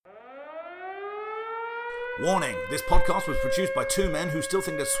Warning, this podcast was produced by two men who still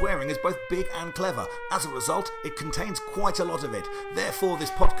think that swearing is both big and clever. As a result, it contains quite a lot of it. Therefore,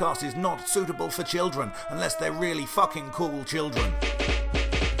 this podcast is not suitable for children, unless they're really fucking cool children.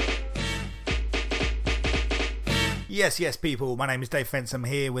 Yes, people, my name is Dave Fensom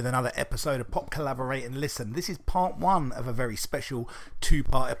here with another episode of Pop Collaborate and Listen. This is part one of a very special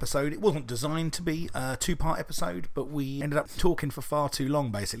two-part episode. It wasn't designed to be a two-part episode, but we ended up talking for far too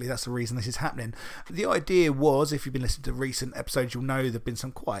long, basically. That's the reason this is happening. The idea was, if you've been listening to recent episodes, you'll know there have been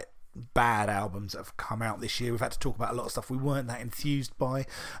some quite bad albums that have come out this year. We've had to talk about a lot of stuff we weren't that enthused by.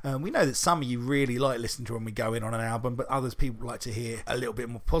 We know that some of you really like listening to when we go in on an album, but others people like to hear a little bit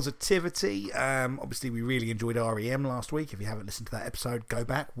more positivity. Obviously we really enjoyed REM last week. If you haven't listened to that episode, go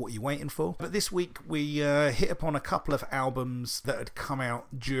back. What are you waiting for? But this week we hit upon a couple of albums that had come out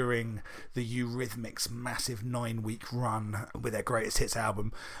during the Eurythmics massive 9-week run with their greatest hits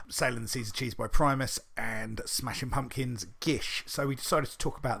album, Sailing the Seas of Cheese by Primus and Smashing Pumpkins' Gish. So we decided to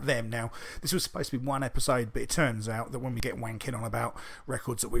talk about them. Now, this was supposed to be one episode, but it turns out that when we get wanking on about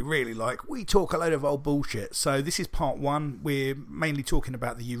records that we really like, we talk a load of old bullshit. So this is part one. We're mainly talking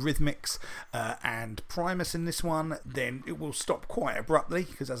about the Eurythmics and Primus in this one. Then it will stop quite abruptly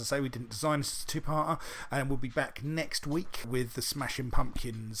because, as I say, we didn't design this as a two-parter, and we'll be back next week with the Smashing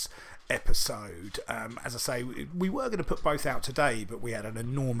Pumpkins episode. As I say, we were going to put both out today, but we had an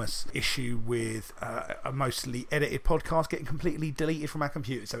enormous issue with a mostly edited podcast getting completely deleted from our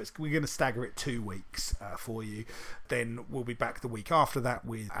computer, so we're going to stagger it 2 weeks for you. Then we'll be back the week after that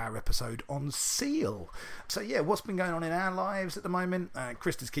with our episode on Seal. So yeah, what's been going on in our lives at the moment?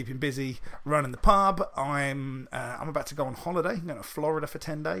 Krista's keeping busy running the pub. I'm about to go on holiday. I'm going to Florida for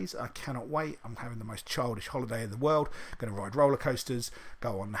 10 days. I cannot wait. I'm having the most childish holiday in the world. Going to ride roller coasters,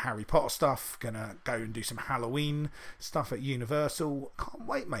 go on Harry Potter stuff, gonna go and do some Halloween stuff at Universal. Can't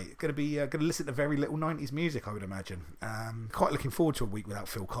wait, mate. Gonna listen to very little 90s music, I would imagine. Quite looking forward to a week without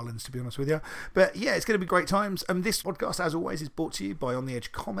Phil Collins, to be honest with you. But yeah, it's gonna be great times. This podcast, as always, is brought to you by On the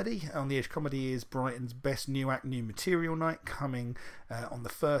Edge Comedy. On the Edge Comedy is Brighton's best new act, new material night, coming on the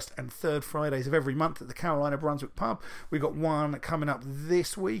first and third Fridays of every month at the Carolina Brunswick pub. We've got one coming up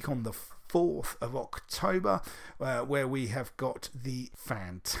this week on the 4th of October, where we have got the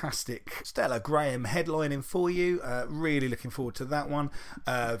fantastic Stella Graham headlining for you. Really looking forward to that one.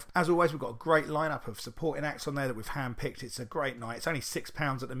 As always, we've got a great lineup of supporting acts on there that we've handpicked. It's a great night. It's only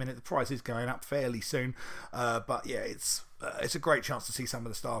 £6 at the minute. The price is going up fairly soon, but yeah, it's a great chance to see some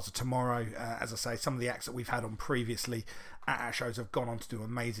of the stars of tomorrow. As I say, some of the acts that we've had on previously at our shows have gone on to do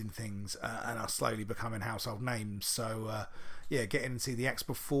amazing things and are slowly becoming household names. So yeah, get in and see the acts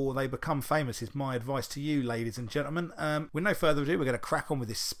before they become famous is my advice to you, ladies and gentlemen. With no further ado, we're going to crack on with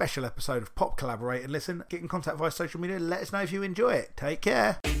this special episode of Pop Collaborate and Listen. Get in contact via social media. Let us know if you enjoy it. Take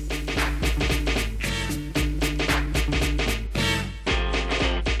care.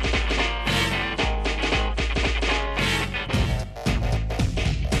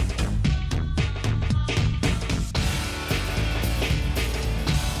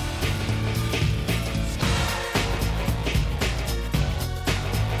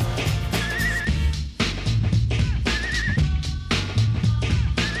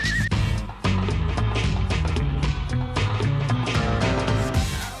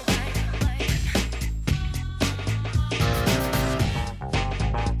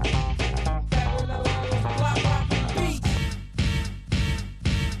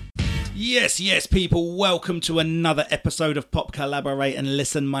 Yes, people, welcome to another episode of Pop Collaborate and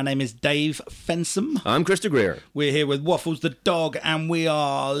Listen. My name is Dave Fensom. I'm Krista Greer. We're here with Waffles the dog, and we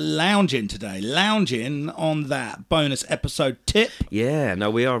are lounging on that bonus episode tip. Yeah, no,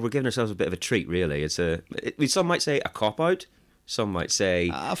 we are. We're giving ourselves a bit of a treat, really. Some might say a cop-out. Some might say...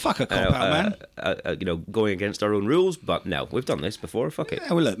 fuck a cop-out, man. Going against our own rules. But no, we've done this before. Fuck it.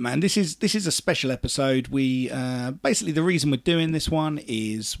 Yeah, well, look, man, this is a special episode. We basically, the reason we're doing this one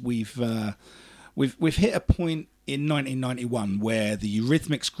is we've hit a point in 1991 where the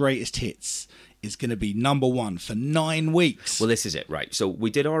Eurythmics' greatest hits is going to be number one for 9 weeks. Well, this is it, right? So we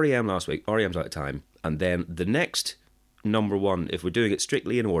did REM last week. REM's out of time. And then the next number one, if we're doing it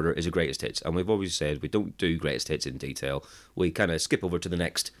strictly in order, is a greatest hits. And we've always said we don't do greatest hits in detail. We kind of skip over to the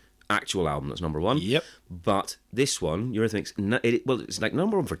next actual album that's number one. Yep. But this one, Eurythmics, it's like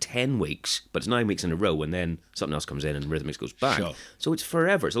number one for 10 weeks, but it's 9 weeks in a row, and then something else comes in and Eurythmics goes back. Sure. So it's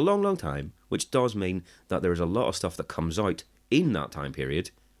forever. It's a long, long time, which does mean that there is a lot of stuff that comes out in that time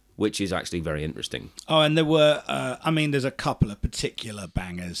period which is actually very interesting. Oh, and there were, there's a couple of particular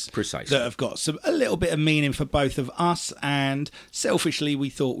bangers Precisely. that have got a little bit of meaning for both of us, and selfishly we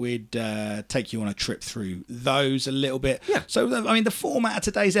thought we'd take you on a trip through those a little bit. Yeah. So, the format of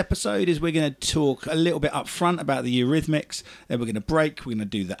today's episode is we're going to talk a little bit up front about the Eurythmics, then we're going to break, we're going to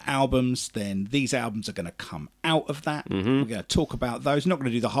do the albums, then these albums are going to come out of that. We're going to talk about those. Not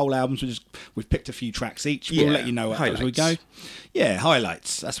going to do the whole albums, we've picked a few tracks each. We'll let you know as we go. Yeah,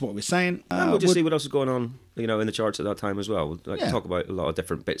 highlights. That's what we're saying. And we'll just see what else is going on, in the charts at that time as well. We'll talk about a lot of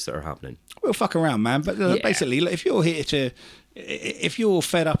different bits that are happening. We'll fuck around, man. But basically, if you're here if you're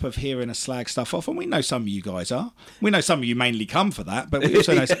fed up of hearing us slag stuff off, and we know some of you guys are, we know some of you mainly come for that, but we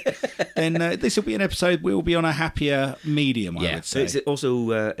also know, then this will be an episode we'll be on a happier medium, I would say. It's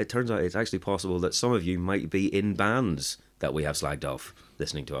also, it turns out it's actually possible that some of you might be in bands that we have slagged off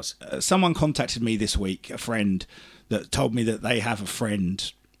listening to us. Someone contacted me this week, a friend, that told me that they have a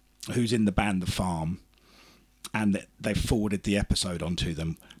friend who's in the band The Farm, and that they forwarded the episode onto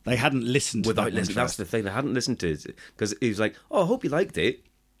them. They hadn't listened to Without listening. That's the thing. They hadn't listened to it because he was like, "Oh, I hope you liked it."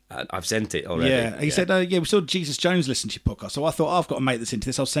 I've sent it already. Yeah, he said, we saw Jesus Jones listen to your podcast, so I thought, I've got a mate that's into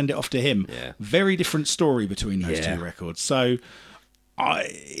this. I'll send it off to him. Yeah. Very different story between those two records. So,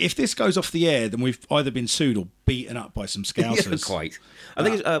 if this goes off the air, then we've either been sued or beaten up by some scousers. Yeah, quite. I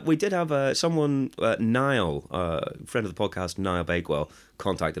think we did have someone, Niall, friend of the podcast, Niall Bakewell,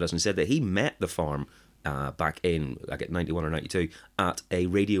 contacted us and said that he met The Farm back in, like at 91 or 92, at a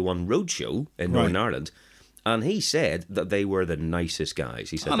Radio 1 roadshow in Northern Ireland. And he said that they were the nicest guys.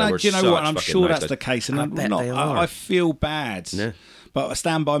 He said they were do you know what? such I'm fucking sure nice that's guys. the case, and I I feel bad. Yeah. But I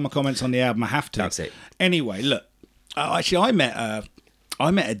stand by my comments on the album. I have to. That's it. Anyway, look. Actually,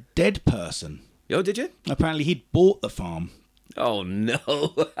 I met a dead person. Oh, did you? Apparently, he'd bought The Farm. Oh no!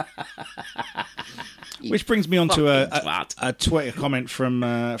 Which brings me on to a Twitter comment from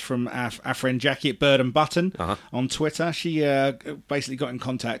our friend Jackie at Bird and Button on Twitter. She basically got in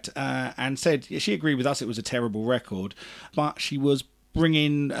contact and said she agreed with us. It was a terrible record, but she was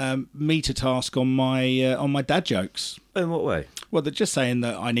bringing me to task on my dad jokes. In what way? Well, they're just saying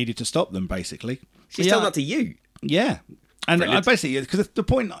that I needed to stop them. Basically, She's telling that to you. Yeah, and I Brilliant. basically, because the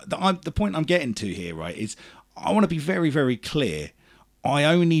point I'm getting to here, right, is I want to be very, very clear. I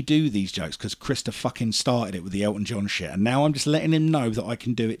only do these jokes because Krista fucking started it with the Elton John shit, and now I'm just letting him know that I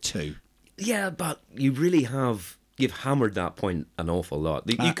can do it too. Yeah, but you really you've hammered that point an awful lot.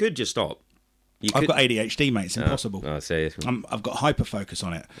 You could just stop. I've got ADHD, mate. It's impossible. I've got hyperfocus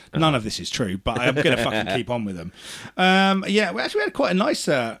on it. None of this is true, but I'm going to fucking keep on with them. We actually had quite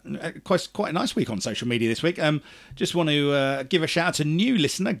a nice week on social media this week. Just want to give a shout out to new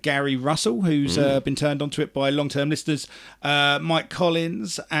listener Gary Russell, who's been turned onto it by long-term listeners Mike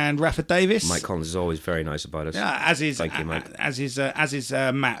Collins and Rafa Davis. Mike Collins is always very nice about us. Yeah, as is Thank you, Mike. as is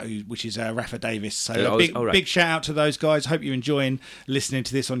Matt, which is Rafa Davis. So big shout out to those guys. Hope you're enjoying listening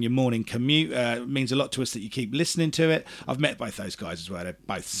to this on your morning commute. It means a lot to us that you keep listening to it. I've met both those guys as well. They're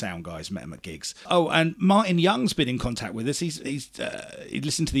both sound guys. Met them at gigs. Oh, and Martin Young's been in contact with us. He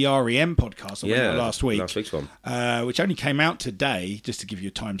listened to the REM podcast last week. Last week's one. Which only came out today, just to give you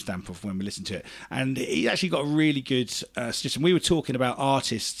a timestamp of when we listened to it. And he actually got a really good suggestion. We were talking about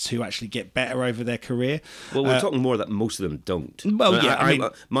artists who actually get better over their career. Well, we're talking more that most of them don't. Well, yeah.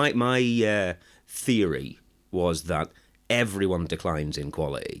 My theory was that everyone declines in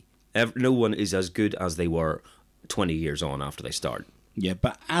quality. No one is as good as they were 20 years on after they start. Yeah,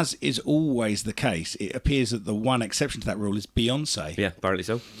 but as is always the case, it appears that the one exception to that rule is Beyonce. Yeah, apparently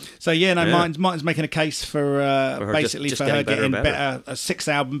so. So Martin's making a case for her basically just for her getting better, a sixth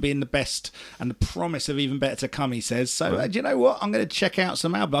album being the best, and the promise of even better to come. He says. So do you know what? I'm going to check out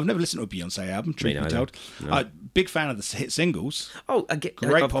some albums. I've never listened to a Beyonce album. Truth be told, no. Big fan of the hit singles. Oh, again,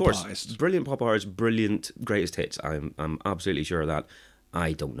 great of pop course, artist, brilliant pop artist, brilliant greatest hits. I'm absolutely sure of that.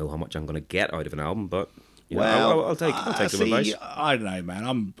 I don't know how much I'm going to get out of an album, but. I'll take some advice. I don't know,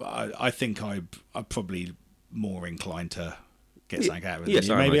 man. I think I'm probably more inclined to get something out of it. Yes,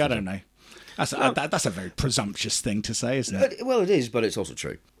 maybe I don't know. That's a very presumptuous thing to say, isn't it? Well, it is, but it's also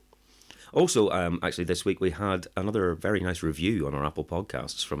true. Also, actually, this week we had another very nice review on our Apple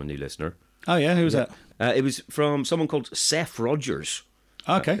Podcasts from a new listener. Oh yeah, who was that? It was from someone called Seth Rogers.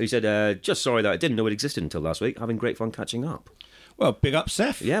 Okay. He said, "Just sorry that I didn't know it existed until last week. Having great fun catching up." Well, big up,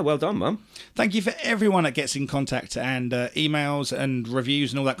 Seth. Yeah, well done, man. Thank you for everyone that gets in contact and emails and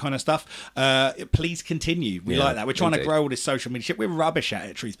reviews and all that kind of stuff. Please continue. We like that. We're trying to grow all this social media shit. We're rubbish at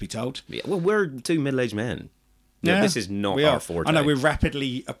it, truth be told. Yeah, well, we're two middle-aged men. You know, this is not our forte. I know we're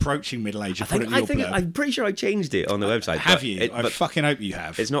rapidly approaching middle age. I'm pretty sure I changed it on the website. Have you? I fucking hope you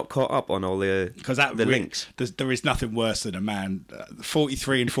have. It's not caught up on all the links. There is nothing worse than a man,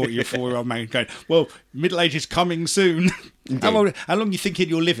 43 and 44-year-old man going, well, middle age is coming soon. How long are you thinking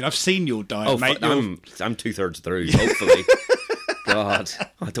you're living? I've seen your diet, mate. I'm 2/3 through, hopefully. God,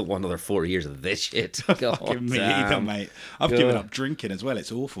 I don't want another 4 years of this shit. God, fucking me either, mate. I've given up drinking as well.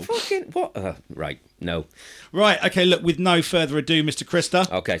 It's awful. Fucking what? Right, no. Right, okay, look, with no further ado, Mr. Krista.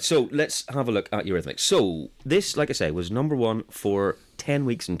 Okay, so let's have a look at Eurythmics. So this, like I say, was number one for 10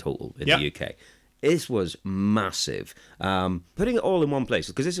 weeks in total in the UK. This was massive. Putting it all in one place,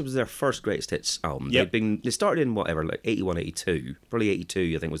 because this was their first greatest hits album. Yep. They started in whatever, like 81, 82. Probably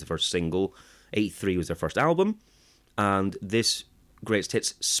 82, I think, was the first single. 83 was their first album. And this greatest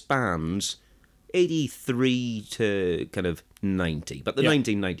hits spans 83 to kind of 90. But the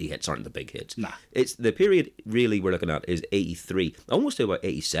 1990 hits aren't the big hits. Nah. It's the period really we're looking at is 83, almost to about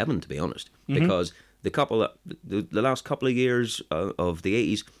 87, to be honest. Because the last couple of years of the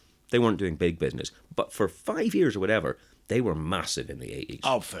 80s, they weren't doing big business. But for 5 years or whatever, they were massive in the 80s.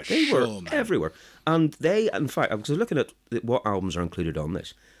 Oh, for they sure, were man. everywhere. And in fact, I was looking at what albums are included on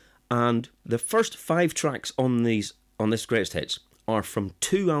this. And the first 5 tracks on this greatest hits are from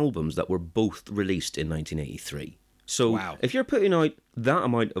 2 albums that were both released in 1983. So if you're putting out that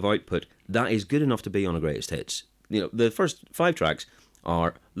amount of output, that is good enough to be on a greatest hits. You know, the first 5 tracks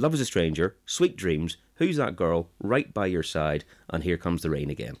are Love is a Stranger, Sweet Dreams, Who's That Girl, Right by Your Side, and Here Comes the Rain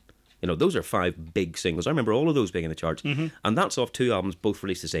Again. You know, those are 5 big singles. I remember all of those being in the charts. And that's off 2 albums, both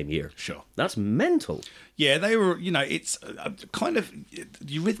released the same year. Sure. That's mental. Yeah, they were, you know, it's kind of,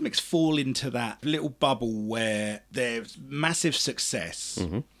 Eurythmics fall into that little bubble where there's massive success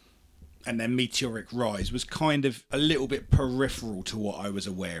and their meteoric rise was kind of a little bit peripheral to what I was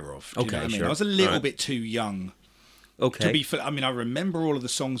aware of. Do you know what I mean? Sure. I was a little bit too young. Okay. To be fair, I mean, I remember all of the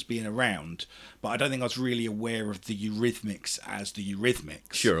songs being around, but I don't think I was really aware of the Eurythmics as the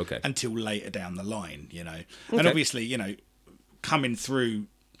Eurythmics. Sure, okay. Until later down the line, you know. Okay. And obviously, you know, coming through,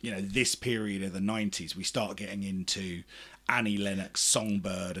 you know, this period of the 90s, we start getting into Annie Lennox,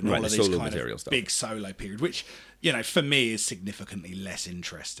 Songbird, and all of these kind of stuff. Big solo period, which, you know, for me is significantly less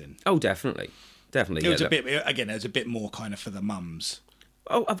interesting. Oh, definitely. Definitely. It was it was a bit more kind of for the mums.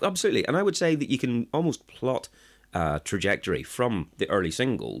 Oh, absolutely. And I would say that you can almost plot trajectory from the early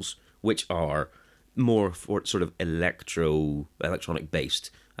singles, which are more for sort of electronic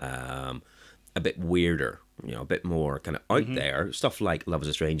based, a bit weirder, you know, a bit more kind of out there, stuff like Love is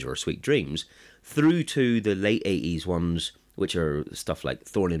a Stranger or Sweet Dreams, through to the late 80s ones, which are stuff like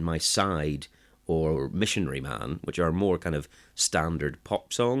Thorn in My Side or Missionary Man, which are more kind of standard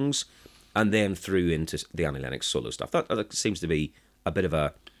pop songs, and then through into the Annie Lennox solo stuff. That seems to be a bit of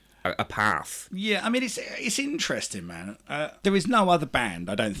a path. Yeah, I mean, it's interesting, man. There is no other band,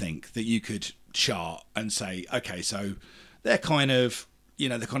 I don't think, that you could chart and say, okay, so they're kind of, you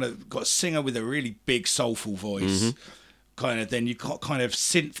know, they kind of got a singer with a really big soulful voice, kind of, then you've got kind of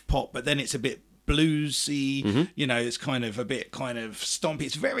synth pop, but then it's a bit bluesy, you know, it's kind of a bit kind of stompy,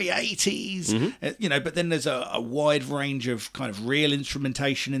 it's very 80s, you know, but then there's a wide range of kind of real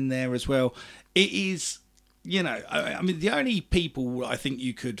instrumentation in there as well. It is... You know, I mean, the only people I think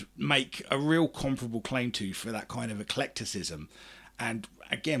you could make a real comparable claim to for that kind of eclecticism, and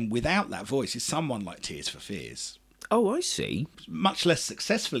again, without that voice, is someone like Tears for Fears. Oh, I see. Much less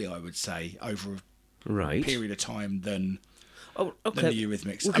successfully, I would say, over a period of time than the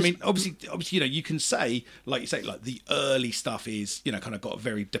Eurythmics. Well, I mean, obviously, you know, you can say, like you say, like the early stuff is, you know, kind of got a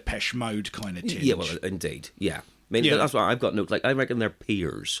very Depeche Mode kind of tinge. Yeah, well, indeed, yeah. I mean, that's why I've got notes. Like, I reckon they're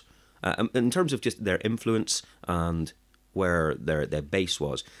peers. In terms of just their influence and where their base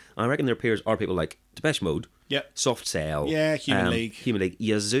was, I reckon their peers are people like Depeche Mode, Soft Cell, Human League.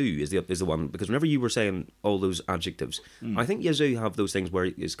 Yazoo is the one, because whenever you were saying all those adjectives, I think Yazoo have those things where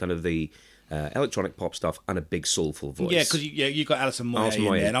it's kind of the electronic pop stuff and a big soulful voice. Yeah, because you got Alison Moyet in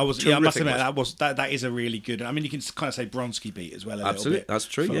there, and I must admit that is a really good. I mean, you can kind of say Bronski beat as well. Absolutely, little bit that's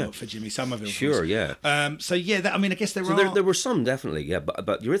true. For Jimmy Somerville. Sure, yeah. So yeah, I mean, I guess there were some definitely, yeah,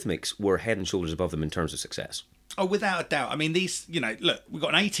 but Eurythmics were head and shoulders above them in terms of success. Oh, without a doubt. I mean, these, you know, look, we've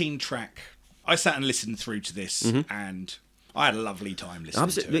got an 18-track. I sat and listened through to this, and I had a lovely time listening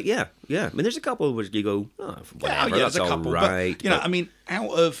to it. Yeah. I mean, there's a couple where you go, whatever, there's that's a couple, right. But, you know, I mean,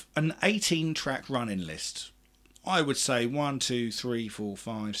 out of an 18-track running list, I would say 1, 2, 3, 4,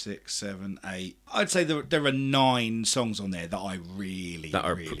 5, 6, 7, 8. I'd say there are 9 songs on there that I really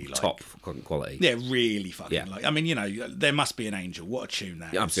like. Top quality. Yeah, really fucking like. I mean, you know, There Must Be an Angel. What a tune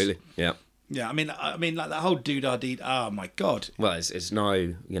that is. Absolutely, yeah. Yeah, I mean, like that whole doo-dah-dee. Oh my god. Well, it's now,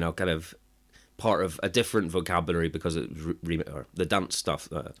 you know, kind of part of a different vocabulary because it or the dance stuff.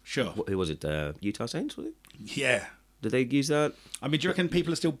 Sure. Who was it? Utah Saints, was it? Yeah. Did they use that? I mean, do you reckon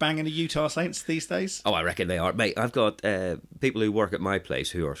people are still banging the Utah Saints these days? Oh, I reckon they are. Mate, I've got people who work at my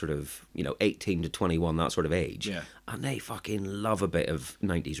place who are sort of, 18 to 21, that sort of age. Yeah. And they fucking love a bit of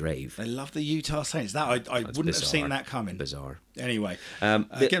 90s rave. They love the Utah Saints. That I wouldn't bizarre. have seen that coming. Bizarre. Anyway,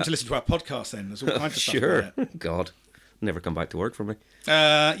 get them to listen to our podcast then. There's all kinds of stuff Sure. about it. God. Never come back to work for me.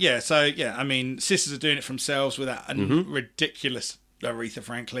 I mean, Sisters are doing it for themselves with that ridiculous Aretha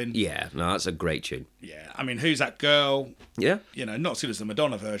Franklin. Yeah, no, that's a great tune. Yeah, I mean, Who's That Girl? Yeah. Not as good as the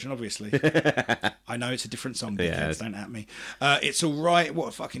Madonna version, obviously. I know it's a different song, Yeah. don't at me. It's All Right, what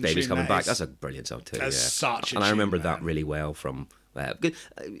a fucking Baby's tune Coming that Back. is. That's a brilliant song too. That's yeah. such a And I tune, remember man. that really well from.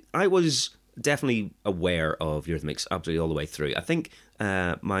 I was definitely aware of Eurythmics absolutely all the way through. I think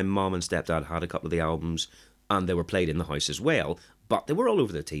my mom and stepdad had a couple of the albums, and they were played in the house as well. But they were all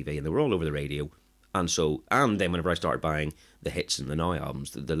over the TV and they were all over the radio, and then whenever I started buying the hits and the Now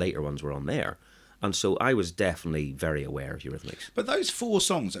albums, the later ones were on there. And so I was definitely very aware of Eurythmics. But those 4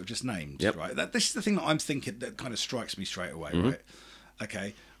 songs that I've just named, Yep. right? This is the thing that I'm thinking that kind of strikes me straight away, right?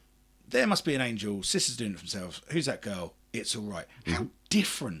 Okay, There Must Be an Angel, Sisters Doing It For Themselves, Who's That Girl, It's All Right. How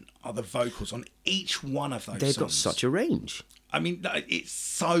different are the vocals on each one of those They've songs? got such a range. I mean, it's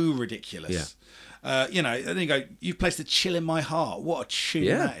so ridiculous. Yeah. And then you go, You've Placed a Chill in My Heart. What a tune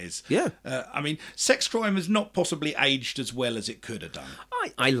Yeah. that is. Yeah. I mean, Sex Crime has not possibly aged as well as it could have done.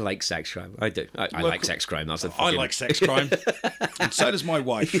 I like Sex Crime. I do. I like Sex Crime. That's a I fucking... like Sex Crime. And so does my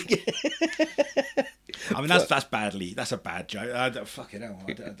wife. I mean, that's badly. That's a bad joke. Fucking hell.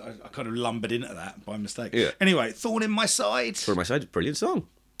 I kind of lumbered into that by mistake. Yeah. Anyway, Thorn in My Side. For my side, brilliant song.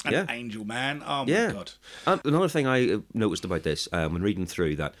 And Yeah. Angel Man. Oh, my Yeah. God. Another thing I noticed about this when reading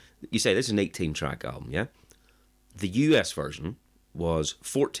through that, you say this is an 18-track album, yeah? The US version was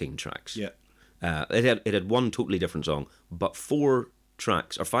 14 tracks. Yeah. It had one totally different song, but 4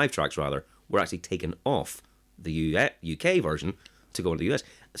 tracks, or 5 tracks rather, were actually taken off the UK version to go into the US.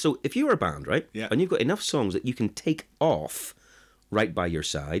 So if you were a band, right, Yeah. and you've got enough songs that you can take off Right By Your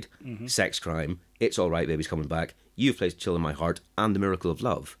Side, Sex Crime, It's All Right, Baby's Coming Back, You've Placed Chill in My Heart, and The Miracle of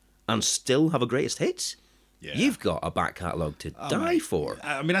Love, and still have a greatest hits, Yeah. you've got a back catalogue to die mate. for.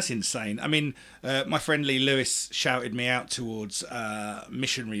 I mean, that's insane. I mean, my friend Lee Lewis shouted me out towards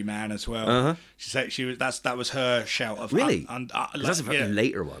Missionary Man as well. She said that was her shout of Really? 'Cause that's a yeah.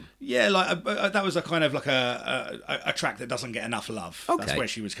 later one. Yeah, like that was a kind of like a track that doesn't get enough love. That's Okay. where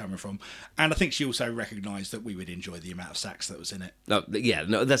she was coming from, and I think she also recognised that we would enjoy the amount of sax that was in it. No, yeah,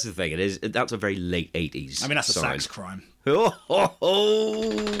 no, that's the thing. That's a very late 80s. I mean, that's a sound. sax crime.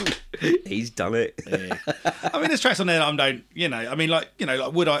 Oh, he's done it. Yeah. I mean, there's tracks on there that I don't,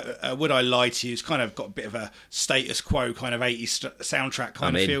 like Would I Lie to You? It's kind of got a bit of a status quo kind of 80s soundtrack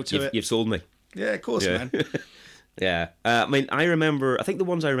kind of feel to it. You've sold me. Yeah, of course, Yeah. man. Yeah. I mean, I think the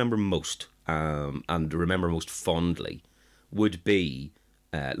ones I remember most and remember most fondly would be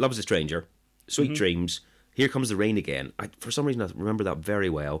Love is a Stranger, Sweet Dreams, Here Comes the Rain Again. For some reason, I remember that very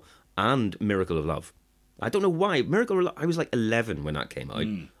well, and Miracle of Love. I don't know why. Miracle of Love, I was like 11 when that came out,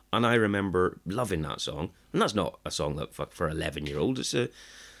 and I remember loving that song. And that's not a song that for 11-year-olds. It's a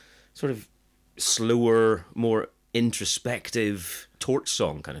sort of slower, more introspective torch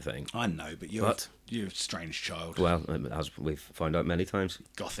song kind of thing. I know, but you're a strange child. Well, as we've found out many times.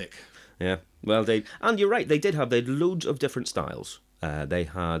 Gothic. Yeah. Well, and you're right. They had loads of different styles. They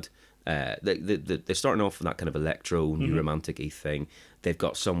had they're starting off with that kind of electro, new romantic-y thing. They've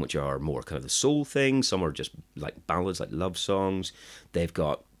got some which are more kind of the soul thing. Some are just like ballads, like love songs. They've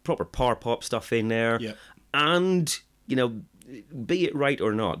got proper power pop stuff in there. Yeah. And be it right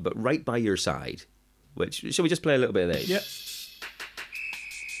or not, but Right By Your Side. Which shall we just play a little bit of this? Yeah.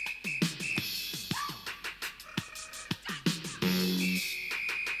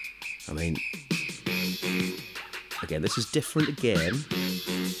 I mean, again, this is different again.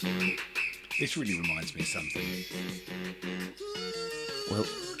 This really reminds me of something. Well,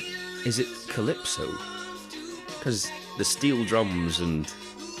 is it Calypso? Because the steel drums and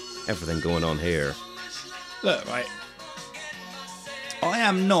everything going on here. Look, right. I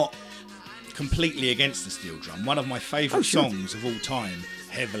am not completely against the steel drum. One of my favourite sure. songs of all time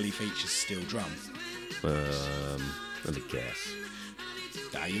heavily features steel drum. Let me guess.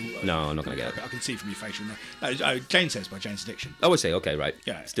 No, No, I'm not going to get it. I can see from your facial. No, Jane Says by Jane's Addiction. Oh, I say, okay, right.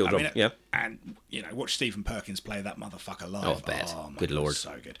 Yeah, Steel I drum, mean, yeah. And watch Stephen Perkins play that motherfucker live. Oh, I bet. my Good God, Lord.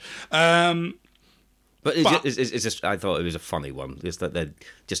 so good. But it's just, I thought it was a funny one. Just that they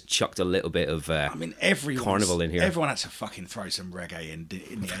just chucked a little bit of I mean, everyone carnival in here. Everyone had to fucking throw some reggae in the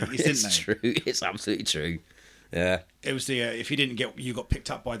 80s, didn't It's they? true. It's absolutely true. Yeah. It was the if you didn't get, you got picked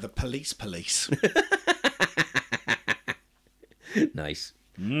up by the police. Nice.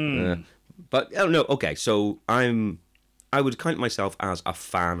 But oh no, okay. So I would count myself as a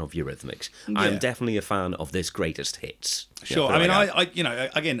fan of Eurythmics. I'm definitely a fan of this greatest hits. Sure. Yeah, I mean, am. I you know,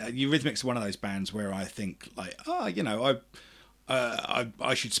 again, Eurythmics are one of those bands where I think like, you know,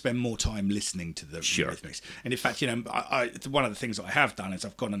 I should spend more time listening to the Eurythmics. And in fact, you know, one of the things that I have done is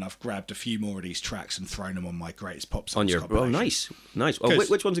I've gone and I've grabbed a few more of these tracks and thrown them on my greatest pop songs. On your compilation. nice. Well,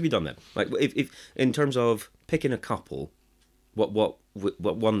 which ones have you done then? Like, if in terms of picking a couple, what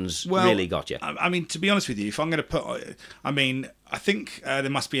ones really got you? I mean, to be honest with you, if I'm going to put, I mean, I think There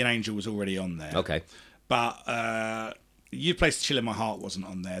Must Be an Angel was already on there. Okay. But You Placed a Chill in My Heart wasn't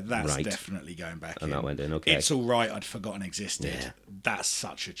on there. That's Right. definitely going back And in. that went in, okay. It's All Right, I'd Forgotten Existed. Yeah. That's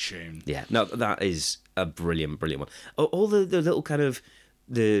such a tune. Yeah, no, that is a brilliant one. All the little kind of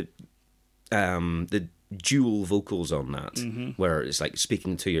the dual vocals on that, where it's like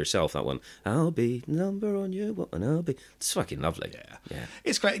speaking to yourself. That one, I'll be number on you, and I'll be. It's fucking lovely. Yeah.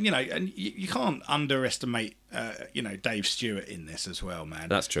 It's great, you know, and you can't underestimate, you know, Dave Stewart in this as well, man.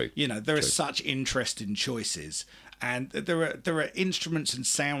 That's true. You know, there are such interesting choices, and there are instruments and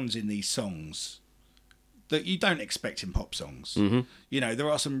sounds in these songs that you don't expect in pop songs. You know, there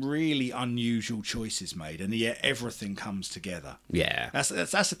are some really unusual choices made, and yet everything comes together. Yeah. That's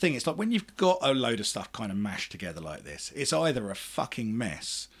the thing. It's like when you've got a load of stuff kind of mashed together like this, it's either a fucking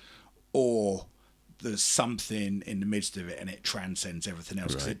mess or there's something in the midst of it and it transcends everything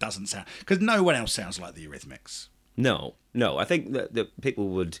else because it doesn't sound... Because no one else sounds like the Eurythmics. No. I think that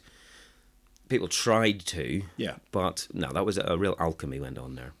people tried to. Yeah. But no, that was a real alchemy went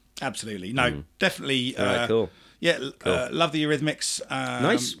on there. Absolutely. No, definitely. All right, cool. Yeah, love the Eurythmics.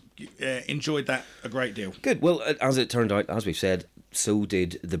 Nice. Enjoyed that a great deal. Good. Well, as it turned out, as we've said, so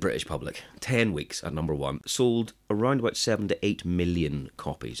did the British public. 10 weeks at number one. Sold around about 7 to 8 million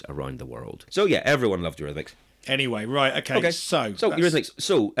copies around the world. So yeah, everyone loved Eurythmics. Anyway, right, okay. So Eurythmics.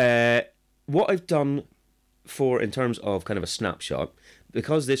 So what I've done in terms of kind of a snapshot,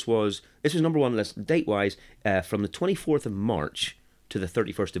 because this was number one list date-wise from the 24th of March to the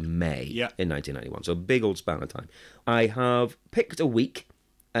 31st of May in 1991. So a big old span of time. I have picked a week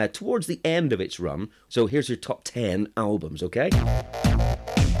towards the end of its run. So here's your top 10 albums, okay?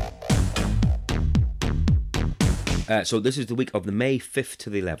 So this is the week of the May 5th to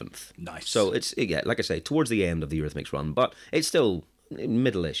the 11th. Nice. So it's, like I say, towards the end of the Eurythmics run, but it's still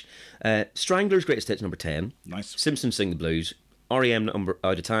middle-ish. Stranglers' Greatest Hits, number 10. Nice. Simpsons Sing the Blues. R.E.M.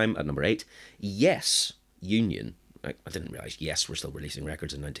 Out of Time at number 8. Yes, Union. I didn't realise Yes were still releasing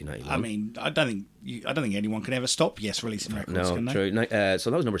records in 1991. I mean, I don't think anyone can ever stop Yes releasing records. Can they? True. So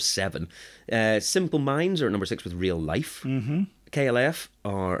that was number 7. Simple Minds are at number 6 with Real Life. Mm-hmm. KLF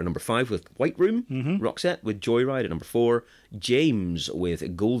are at number 5 with White Room. Mm-hmm. Roxette with Joyride at number 4. James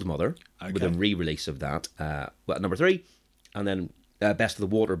with Gold Mother with a re-release of that at number 3. And then Best of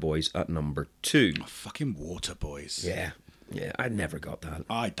the Water Boys at number 2. Oh, fucking Water Boys. Yeah, I never got that.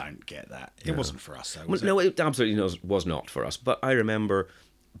 I don't get that. It wasn't for us, though, was No, it absolutely was not for us. But I remember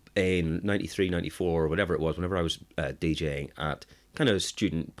in 93, 94, or whatever it was, whenever I was DJing at kind of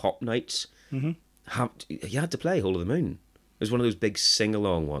student pop nights, you had to play Hole of the Moon. It was one of those big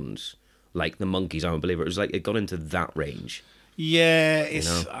sing-along ones, like the Monkees, I'm a Believer. It was like it got into that range. Yeah,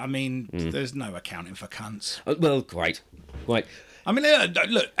 it's... I mean, there's no accounting for cunts. Well, quite. I mean,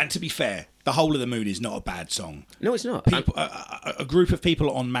 look, and to be fair, The Whole of the Moon is not a bad song. No, it's not. People, a group of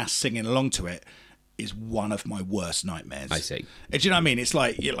people en masse singing along to it is one of my worst nightmares. I see. Do you know what I mean? It's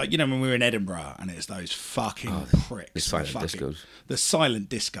like you know, when we were in Edinburgh and it's those fucking pricks. The silent discos. The silent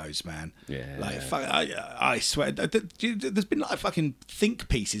discos, man. Yeah. Like, I swear, there's been like fucking think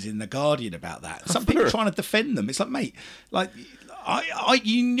pieces in The Guardian about that. Some people trying to defend them. It's like, mate, like...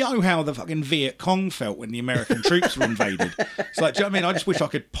 you know how the fucking Viet Cong felt when the American troops were invaded. It's like, do you know what I mean? I just wish I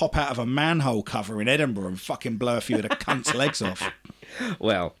could pop out of a manhole cover in Edinburgh and fucking blow a few of the cunts' legs off.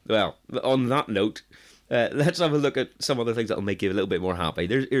 Well, on that note, let's have a look at some other things that'll make you a little bit more happy.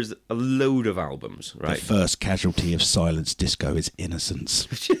 Here's a load of albums, right? The first casualty of silence disco is innocence.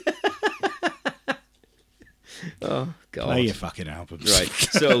 Oh, God. Play your fucking albums. Right,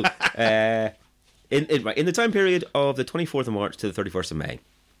 so... In the time period of the 24th of March to the 31st of May,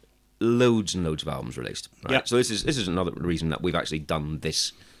 loads and loads of albums released. Right? Yep. So this is another reason that we've actually done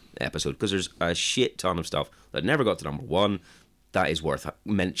this episode, because there's a shit ton of stuff that never got to number one that is worth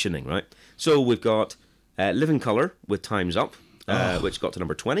mentioning, right? So we've got Living Colour with Time's Up, which got to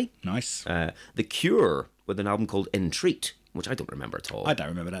number 20. Nice. The Cure with an album called Entreat, which I don't remember at all. I don't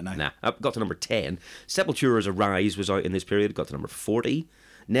remember that, no. Nah, got to number 10. Sepultura's Arise was out in this period, got to number 40.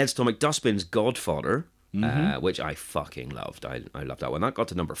 Ned's Atomic Dustbin's Godfather which I fucking loved. I loved that one. That got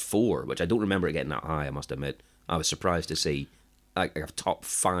to number 4, which I don't remember it getting that high, I must admit. I was surprised to see like a top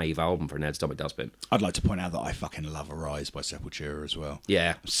 5 album for Ned's Stomach Dustbin. I'd like to point out that I fucking love Arise by Sepultura as well.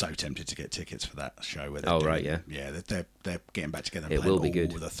 Yeah. I'm so tempted to get tickets for that show. Where Right, yeah. Yeah, they're getting back together and It playing will be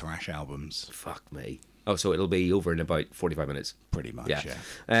good. all the thrash albums. Fuck me. Oh, so it'll be over in about 45 minutes. Pretty much,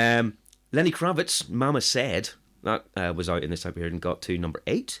 yeah. Lenny Kravitz, Mama Said, that was out in this time period and got to number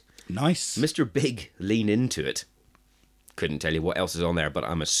 8. Nice. Mr. Big, Lean Into It. Couldn't tell you what else is on there, but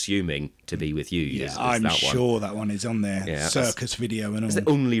I'm assuming To Be With You Yeah, is I'm that sure one. that one is on there. Yeah, Circus video and all. It's the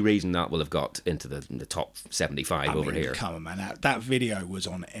only reason that will have got into the top 75 I over mean, here. Come on, man. That video was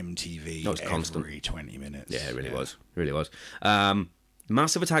on MTV That was every constant. 20 minutes. Yeah, it really was. Really was.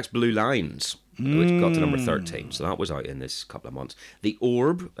 Massive Attack's Blue Lines, which got to number 13. So that was out in this couple of months. The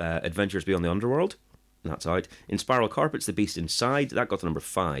Orb, Adventures Beyond the Underworld. That's out. In Spiral Carpets, The Beast Inside. That got to number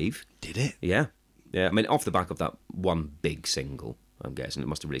 5. Did it? Yeah. Yeah. I mean, off the back of that one big single, I'm guessing. It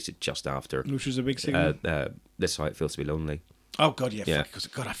must have released it just after. Which was a big single. This is How It Feels to Be Lonely. Oh, God, yeah. Yeah.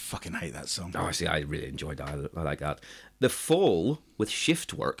 God, I fucking hate that song. Oh, see, I really enjoyed that. I like that. The Fall with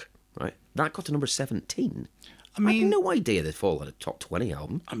Shift Work, right? That got to number 17. I mean- had no idea The Fall had a top 20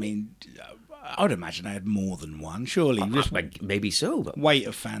 album. I mean, I would imagine they had more than one, surely. Just Like, maybe so. But, weight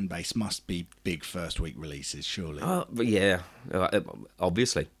of fan base must be big first week releases, surely. but yeah,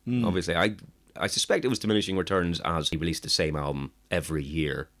 obviously. Obviously. I suspect it was diminishing returns as he released the same album every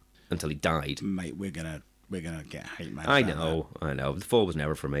year until he died. Mate, we're gonna get hate mail. I about know. The Fall was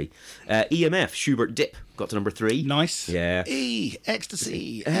never for me. EMF, Schubert Dip, got to number 3. that. Nice. Yeah. E,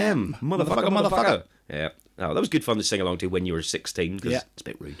 ecstasy, Motherfucker. Yeah. Oh, that was good fun to sing along to when you were 16, because Yeah. it's a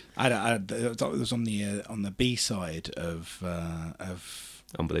bit rude. It was on the B side of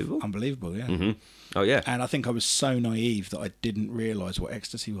Unbelievable. Unbelievable, yeah. Oh, yeah. And I think I was so naive that I didn't realise what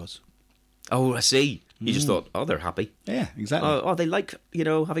ecstasy was. Oh, I see. You just thought, oh, they're happy. Yeah, exactly. Oh, they like,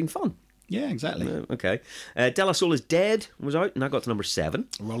 having fun. yeah, exactly. Okay. De La Soul is Dead was out, and that got to number 7.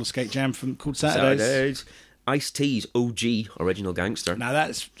 A roller skate jam called Saturdays. Ice-T's OG, Original Gangster. Now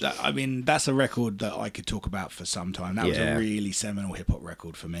that's a record that I could talk about for some time. That was Yeah. a really seminal hip hop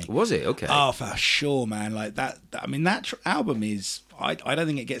record for me. Was it? Okay. Oh, for sure, man. Like that. I mean, that album is. I don't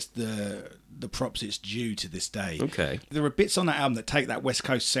think it gets the props it's due to this day. Okay. There are bits on that album that take that West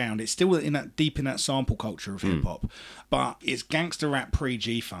Coast sound. It's still deep in that sample culture of hip hop, but it's gangster rap pre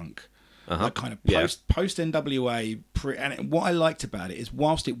G Funk. Like kind of Yeah. post NWA. What I liked about it is,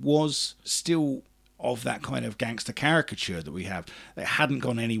 whilst it was still of that kind of gangster caricature that we have, it hadn't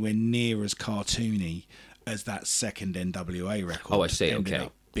gone anywhere near as cartoony as that second NWA record. Oh, I see. ended Okay.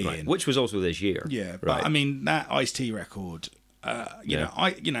 up being. Right. Which was also this year. Yeah, Right. but I mean that Ice-T record.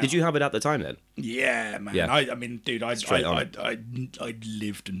 Did you have it at the time then? Yeah, man. Yeah. I mean, dude, I Straight on.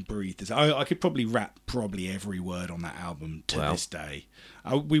 lived and breathed this. I could probably rap every word on that album to Well, this day.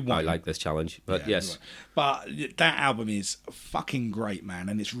 We won't. I like this challenge, but Yeah, yes. but that album is fucking great, man,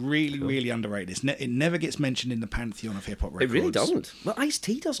 and it's really, really underrated. It never gets mentioned in the pantheon of hip hop It records. really doesn't. Well,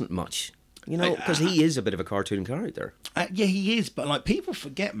 Ice-T doesn't much. Because he is a bit of a cartoon character. Yeah, he is, but like people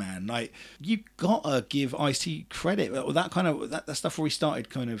forget, man. Like you gotta give Ice-T credit. That kind of that stuff where he started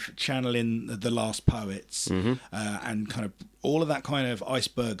kind of channeling the Last Poets and kind of all of that kind of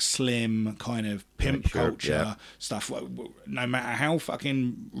Iceberg Slim kind of pimp Sure, culture yeah. stuff. No matter how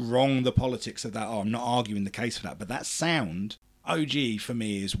fucking wrong the politics of that are, I'm not arguing the case for that. But that sound. OG for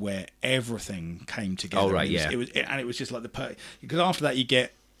me is where everything came together. Oh, right, and it was just like because after that you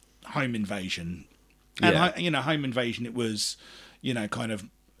get Home Invasion, and Home Invasion. It was, kind of,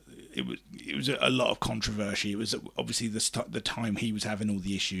 it was a lot of controversy. It was obviously the time he was having all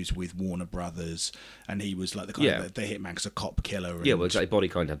the issues with Warner Brothers, and he was like the kind of the hitman, 'cause a cop killer. And, Yeah, well, exactly. Body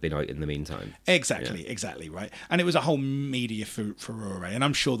Count had been out in the meantime. Exactly, right. And it was a whole media furore, and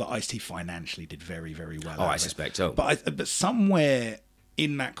I'm sure that Ice-T financially did very, very well. Oh, I suspect so. But somewhere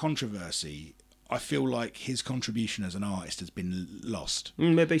in that controversy, I feel like his contribution as an artist has been lost.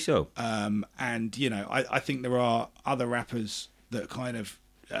 Maybe so. And, I think there are other rappers that kind of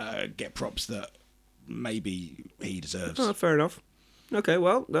get props that maybe he deserves. Oh, fair enough. Okay,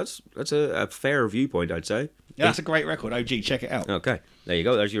 well, that's a fair viewpoint, I'd say. Yeah, that's a great record. OG, check it out. Okay, there you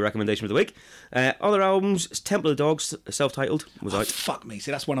go. There's your recommendation for the week. Other albums, Temple of the Dogs, self-titled, was Oh, out. fuck me.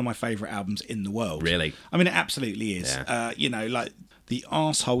 See, that's one of my favourite albums in the world. Really? I mean, it absolutely is. Yeah. Like the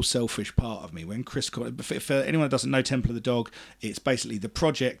arsehole selfish part of me. When Chris Cornell, for anyone that doesn't know Temple of the Dog, it's basically the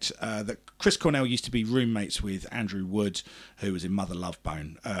project that Chris Cornell used to be roommates with Andrew Wood, who was in Mother Love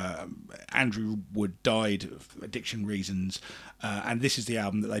Bone. Andrew Wood died of addiction reasons, and this is the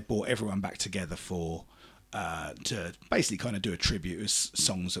album that they brought everyone back together for. to basically kind of do a tribute as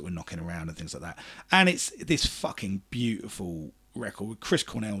songs that were knocking around and things like that. And it's this fucking beautiful record with Chris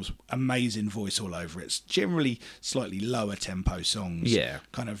Cornell's amazing voice all over it. It's generally slightly lower tempo songs. Yeah.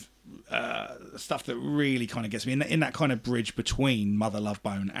 Kind of stuff that really kind of gets me in that kind of bridge between Mother Love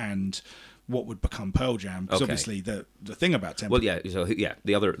Bone and what would become Pearl Jam. Because obviously the thing about tempo... Well, yeah, so, yeah,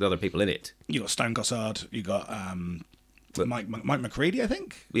 the other people in it. You got Stone Gossard, you got Mike McCready, I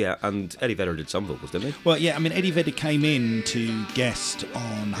think. Yeah, and Eddie Vedder did some vocals, didn't he? Well, yeah, I mean, Eddie Vedder came in to guest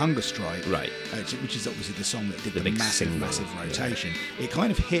on Hunger Strike, Right. Which is obviously the song that did The the big massive single, rotation. It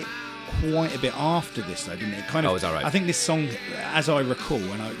kind of hit quite a bit after this, though, didn't it? Kind of, Oh, is that right? I think this song, as I recall,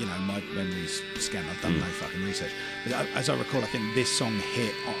 and my memory's scant, I've done no fucking research, but as I recall, I think this song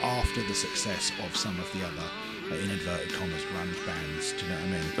hit after the success of some of the other, in inverted commas, grunge bands. Do you know what I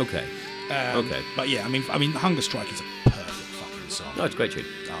mean? Okay. Okay. But yeah, I mean, Hunger Strike is a perfect fucking song. No, it's a great tune.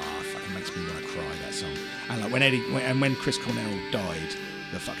 Oh, it fucking makes me want to cry, that song. And like when Chris Cornell died,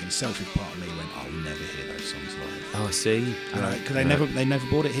 the fucking selfish part of me went, I'll never hear those songs live. Oh, I see. Because they never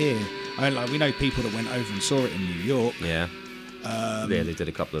bought it here. I mean, like, we know people that went over and saw it in New York. Yeah. Yeah, they did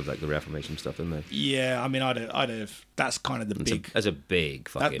a couple of like the Reformation stuff, didn't they? Yeah, I mean, I'd have. That's kind of the big. That's a big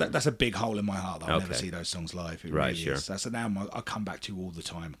fucking. That's a big hole in my heart that I'll never Okay. see those songs live. It Right, really sure. is. That's an album I come back to all the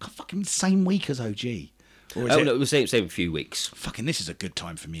time. Fucking same week as OG. Or is Oh it? no, it was same few weeks. Fucking, this is a good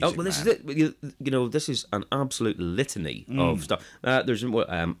time for music. Oh well, this man. is it. You know, this is an absolute litany of stuff. There's, in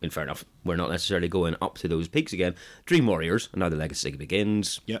fair enough, we're not necessarily going up to those peaks again. Dream Warriors, Another Legacy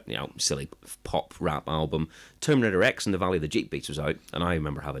Begins. Yep. You know, silly pop rap album. Terminator X and the Valley of the Jeep Beats was out, and I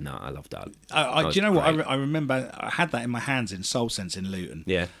remember having that. I loved that. Do you know what? great. I remember I had that in my hands in Soul Sense in Luton.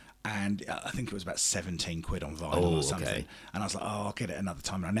 Yeah. And I think it was about 17 quid on vinyl Oh, or something. okay. And I was like, oh, I'll get it another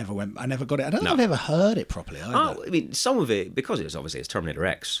time. And I never got it. I don't think I've ever heard it properly either. Oh, I mean, some of it, because it's Terminator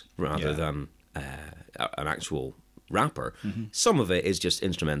X rather Yeah. than an actual rapper, some of it is just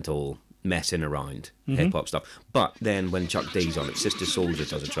instrumental messing around hip hop stuff. But then when Chuck D's on it, Sister Soldier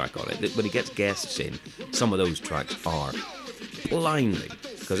does a track on it. When he gets guests in, some of those tracks are blinding.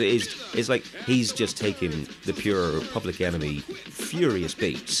 Because it's like he's just taking the pure Public Enemy furious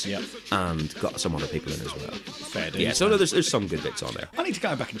beats Yep. and got some other people in as well. Fair dues. Yeah, so no, there's some good bits on there. I need to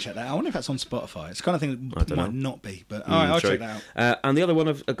go back and check that out. I wonder if that's on Spotify. It's the kind of thing that don't might know. not be. But all right, I'll True. check that out. And the other one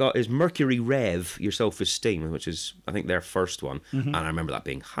I've got is Mercury Rev, Your Self-Esteem, which is, I think, their first one. And I remember that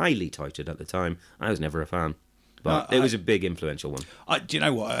being highly touted at the time. I was never a fan. But it was a big influential one. Do you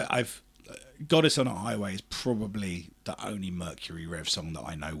know what? I've Goddess on a Highway is probably the only Mercury Rev song that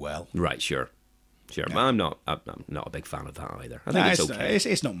I know well. Right, sure. But I'm not a big fan of that either. I think No, it's okay.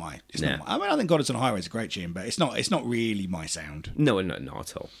 It's not my. It's not my. I mean, I think Goddess on a Highway is a great tune, but it's not really my sound. No, not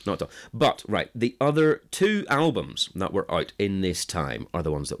at all. Not at all. But, right, the other two albums that were out in this time are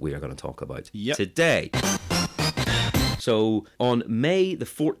the ones that we are going to talk about today. So, on May the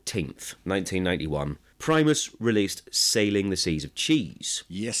 14th, 1991, Primus released Sailing the Seas of Cheese,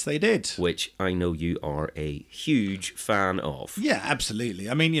 Yes, they did. which I know you are a huge fan of. Yeah, absolutely.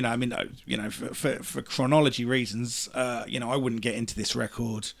 I mean, for chronology reasons, I wouldn't get into this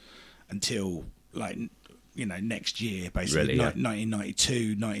record until next year, basically. Really, yeah.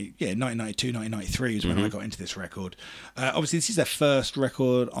 1993 is when I got into this record. Obviously, this is their first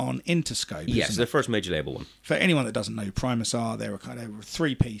record on Interscope. Yes, isn't the it? first major label one. For anyone that doesn't know who Primus are, they're a kind of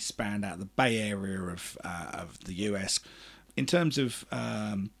three-piece band out of the Bay Area of the US. In terms of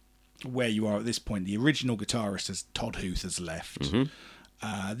where you are at this point, the original guitarist, Todd Huth, has left.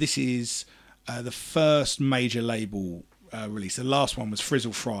 This is the first major label release. The last one was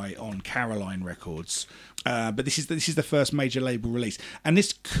Frizzle Fry on Caroline Records, but this is the first major label release, and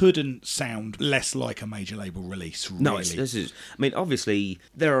this couldn't sound less like a major label release. Really. No, this is. I mean, obviously,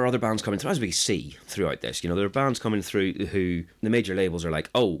 there are other bands coming through, as we see throughout this. There are bands coming through who the major labels are like,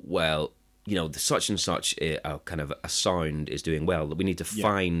 oh, well, the such and such kind of a sound is doing well. We need to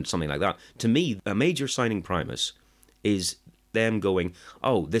find something like that. To me, a major signing Primus is them going,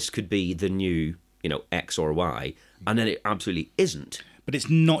 oh, this could be the new, X or Y, and then it absolutely isn't. But it's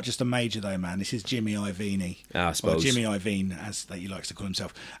not just a major, though, man. This is Jimmy Iovine. I suppose. Or Jimmy Iovine, as he likes to call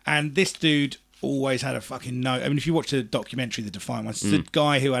himself. And this dude always had a fucking note. I mean, if you watch the documentary, The Defiant Ones, it's the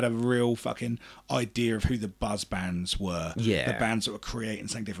guy who had a real fucking idea of who the buzz bands were. Yeah. The bands that were creating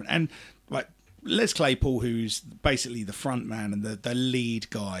something different. And, Les Claypool, who's basically the front man and the lead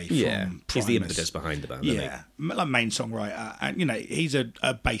guy from Primus. He's the impetus behind the band. Isn't he? Like main songwriter. And, he's a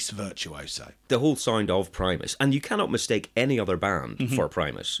bass virtuoso. The whole sound of Primus, and you cannot mistake any other band for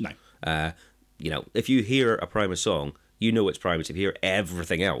Primus. No. If you hear a Primus song, you know it's Primus. If you hear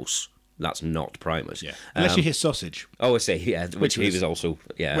everything else, That's not Primus. Yeah. Unless you hear Sausage. Oh, I say, yeah, which he was also,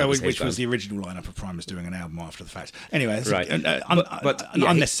 yeah. Well, was which his was band. the original lineup of Primus doing an album after the fact. Anyway, that's Right.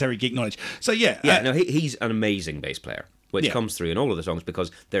 unnecessary geek knowledge. So, yeah. No, he's an amazing bass player, which comes through in all of the songs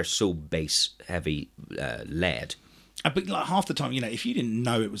because they're so bass-heavy led. But like half the time, if you didn't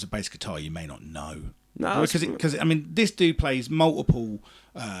know it was a bass guitar, you may not know. No, because I mean, this dude plays multiple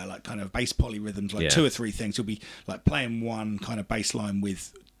like kind of bass polyrhythms, like 2 or 3 things. He'll be like playing one kind of bass line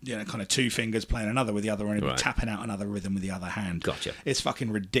with kind of 2 fingers, playing another with the other, and he'll be tapping out another rhythm with the other hand. Gotcha. It's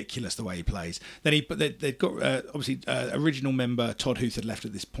fucking ridiculous the way he plays. Then they've got obviously original member Todd Huth had left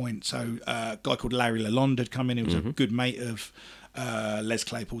at this point, so a guy called Larry Lalonde had come in. He was a good mate of Les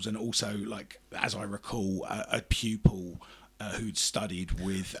Claypool's, and also, like as I recall, a pupil who'd studied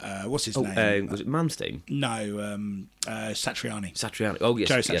with what's his name? Was it Malmsteen? No, Satriani. Satriani. Oh yes,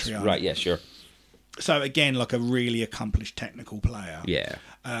 Joe yes, Satriani. right, yeah, sure. So again, like a really accomplished technical player. Yeah.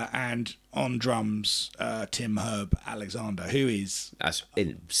 And on drums, Tim Herb Alexander, who is That's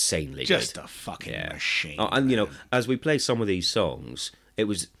insanely just good. a fucking machine. Oh, and as we play some of these songs, it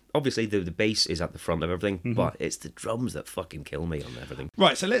was obviously the bass is at the front of everything, but it's the drums that fucking kill me on everything.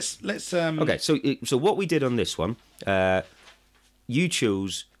 Right, so let's Okay, so what we did on this one, you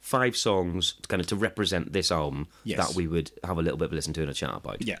chose 5 songs kind of to represent this album that we would have a little bit of a listen to and a chat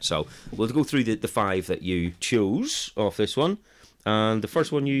about. Yeah. So we'll go through the 5 that you chose off this one, and the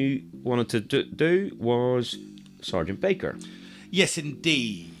first one you wanted to do was Sergeant Baker. Yes,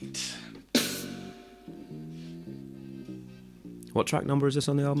 indeed. What track number is this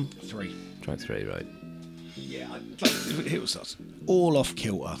on the album? 3. Track 3, right. Yeah, it was all off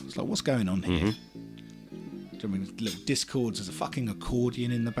kilter. It's like, what's going on here? I mean, little discords. There's a fucking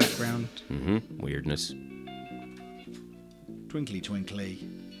accordion in the background. Weirdness. Twinkly, twinkly.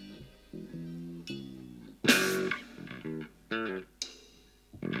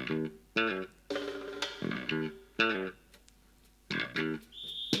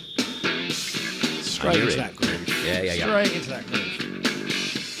 Straight into that groove. Yeah. Straight into that groove.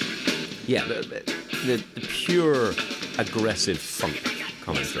 Yeah, the pure aggressive funk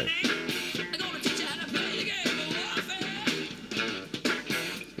coming through.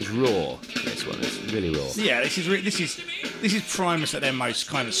 It's raw. This one is really raw. Yeah, this is Primus at their most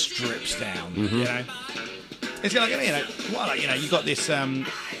kind of strips down. It's like you got this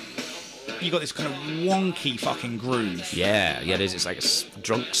you got this kind of wonky fucking groove. Yeah, it is. It's like a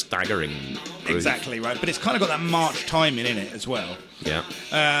drunk, staggering groove. Exactly right, but it's kind of got that march timing in it as well. Yeah,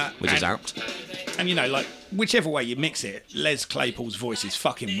 which is apt. And like whichever way you mix it, Les Claypool's voice is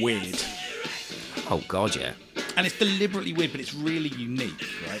fucking weird. Oh god, yeah. And it's deliberately weird, but it's really unique,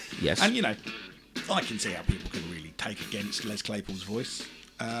 right? Yes. And I can see how people can really take against Les Claypool's voice,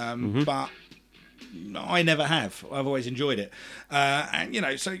 but I never have. I've always enjoyed it,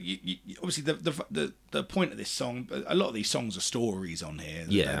 and so you obviously the point of this song. A lot of these songs are stories on here.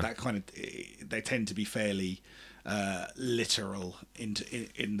 Yeah, that kind of they tend to be fairly literal in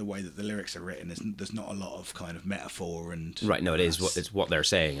the way that the lyrics are written. There's not a lot of kind of metaphor and right. No, it's what they're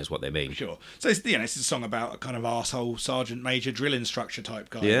saying is what they mean. Sure. So it's it's a song about a kind of arsehole sergeant major drill instructor type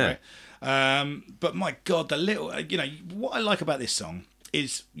guy. Yeah. Right? But my God, the little what I like about this song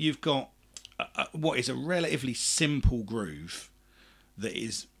is you've got what is a relatively simple groove that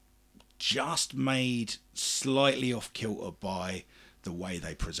is just made slightly off kilter by the way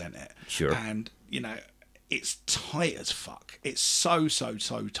they present it. Sure. And it's tight as fuck. It's so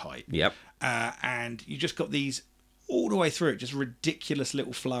tight. Yep. And you just got these all the way through it, just ridiculous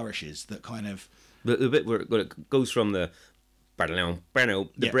little flourishes that kind of the bit where it goes from the break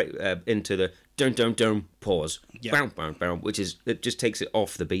into the dun pause, which is it just takes it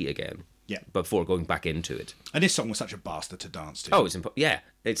off the beat again. Yeah. Before going back into it. And this song was such a bastard to dance to. Oh, it's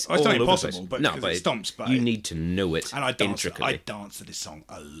it's not all impossible, over the but place. because it stomps. But you need to know it and I intricately. danced to this song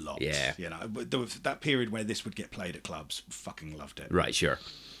a lot. Yeah. But there was that period where this would get played at clubs. Fucking loved it. Right, sure.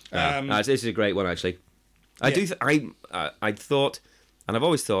 This is a great one, actually. I thought, and I've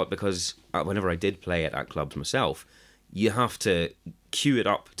always thought, because whenever I did play it at clubs myself, you have to cue it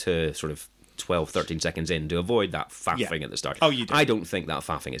up to sort of 12, 13 seconds in to avoid that faffing at the start. Oh, you do. I don't think that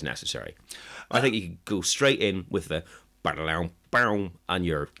faffing is necessary. I think you can go straight in with the and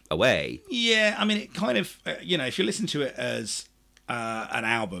you're away. Yeah, I mean, it kind of, if you listen to it as an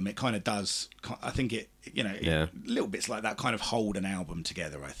album, it kind of does. I think it, little bits like that kind of hold an album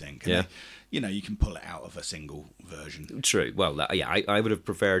together. I think. And you can pull it out of a single version. True. Well, I would have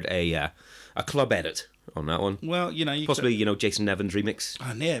preferred a club edit on that one. Well, you know, you Possibly, you know, Jason Nevins remix.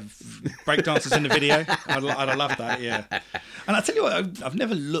 Oh, yeah, breakdancers in the video. I'd have loved that, yeah. And I tell you what, I've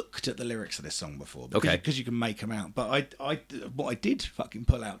never looked at the lyrics of this song before. Because you can make them out. But what I did fucking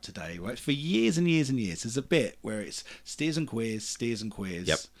pull out today, right, for years and years and years, there's a bit where it's steers and queers.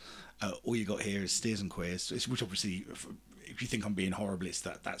 Yep. All you got here is steers and queers, which obviously, if you think I'm being horrible, it's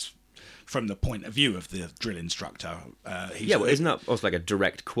that's from the point of view of the drill instructor. Well, isn't that also like a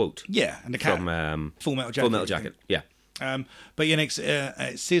direct quote? Yeah, and the from Full Metal Jacket. Full Metal Jacket, yeah. But yeah, next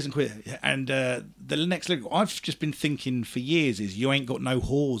Sears and Queer, and the next lyric I've just been thinking for years is "You ain't got no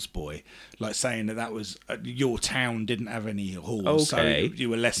whores, boy," like saying that was your town didn't have any whores, Okay. so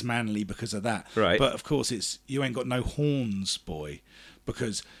you were less manly because of that. Right. But of course, it's "You ain't got no horns, boy,"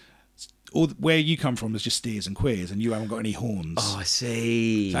 because where you come from is just steers and queers, and you haven't got any horns. Oh, I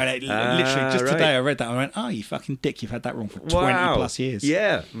see. So literally, just right. today I read that and I went, "Oh, you fucking dick! You've had that wrong for 20 plus years."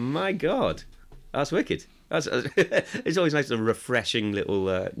 Yeah, my God, that's wicked. It's always nice, a refreshing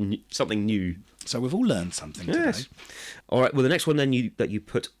little something new. So we've all learned something today. All right. Well, the next one then that you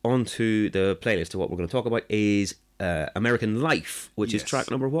put onto the playlist of what we're going to talk about is American Life, which is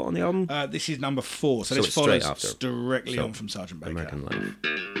track number what on the album? This is number 4. So So this it's straight follows after. directly on from Sergeant Baker. American Life.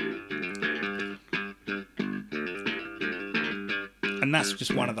 And that's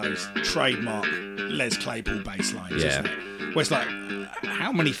just one of those trademark Les Claypool bass lines, isn't it? Where it's like,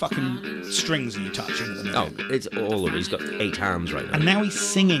 how many fucking strings are you touching at the minute? Oh, it's all of it. He's got 8 hands right now. And now he's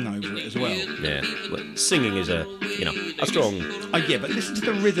singing over it as well. Yeah. Well, singing is a strong... Oh, yeah, but listen to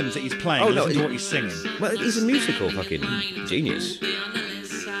the rhythms that he's playing. Oh, no, listen to what he's singing. Well, he's a musical fucking genius.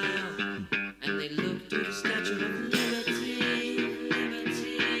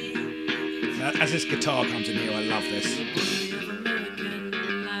 Now, as this guitar comes in here, I love this.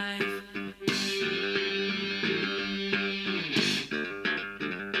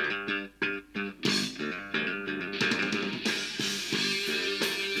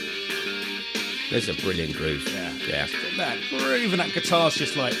 This is a brilliant groove. Yeah. That groove and that guitar's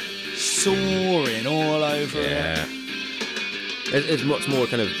just like soaring all over it. Yeah. It's much more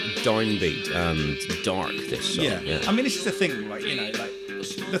kind of downbeat and dark, this song. Yeah. I mean, this is the thing, like, you know, like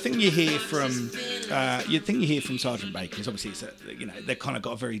the thing you hear from Sergeant Baker is obviously it's they've kind of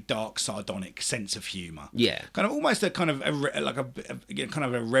got a very dark, sardonic sense of humour. Yeah. Kind of almost a kind of kind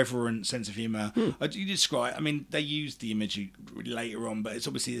of a reverent sense of humour. You describe. I mean, they used the imagery later on, but it's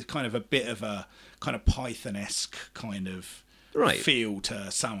obviously kind of a bit of a kind of Python-esque kind of feel to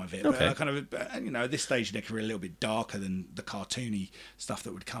some of it. Okay. But kind of, at this stage, their career a little bit darker than the cartoony stuff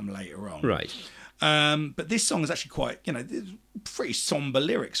that would come later on. Right. But this song is actually quite, pretty somber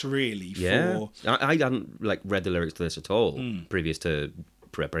lyrics, really. Yeah. I hadn't read the lyrics to this at all previous to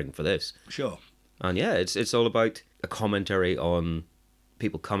preparing for this. Sure. And yeah, it's all about a commentary on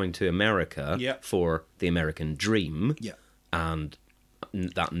people coming to America for the American dream. Yeah. And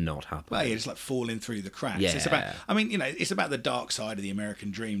that not happening. Well, yeah, it's like falling through the cracks. Yeah. It's about, it's about the dark side of the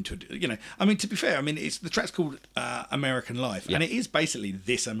American dream. To be fair, the track's called American Life, and it is basically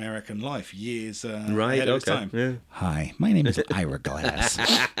this American life years ahead of its time. Yeah. Hi, my name is Ira Glass.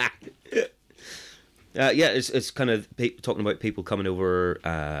 It's kind of talking about people coming over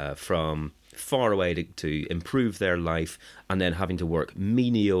from far away to improve their life, and then having to work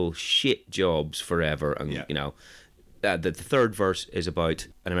menial shit jobs forever, and the third verse is about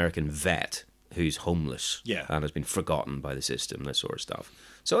an American vet who's homeless and has been forgotten by the system, this sort of stuff.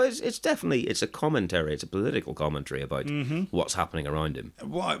 So it's definitely a commentary, it's a political commentary about what's happening around him.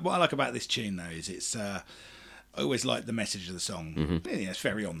 What I like about this tune, though, is it's... I always like the message of the song. Yeah, it's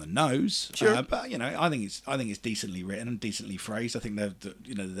very on the nose, sure. But I think it's decently written and decently phrased. I think the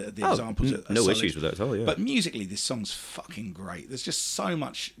examples are no solid. issues with that at all. Yeah, but musically, this song's fucking great. There's just so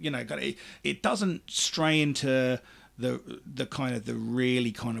much. It doesn't stray into the kind of the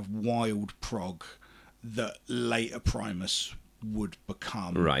really kind of wild prog that later Primus would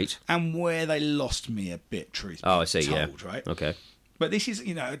become, right? And where they lost me a bit, truth. Oh, I see. Told, right? Okay. But this is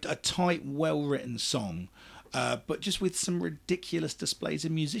a tight, well-written song. But just with some ridiculous displays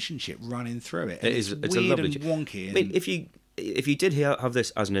of musicianship running through it. And it's a weird lovely and wonky. I mean, if you did have this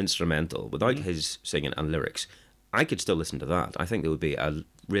as an instrumental without his singing and lyrics, I could still listen to that. I think there would be a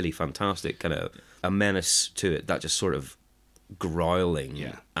really fantastic kind of a menace to it, that just sort of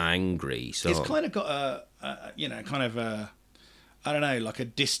growling, angry song. It's kind of got a I don't know, like a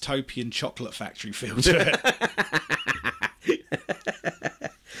dystopian chocolate factory feel to it.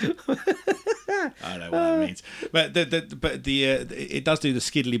 I don't know what that means. But it does do the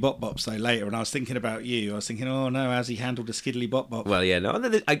skiddly bop bops though later. And I was thinking about you. I was thinking, oh no, how's he handled the skiddly bop bop? Well, yeah, no,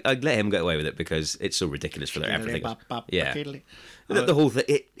 I'd let him get away with it because it's so ridiculous for their everything. Yeah, the whole thing,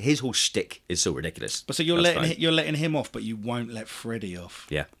 his whole shtick is so ridiculous. But so you're letting him off, but you won't let Freddie off.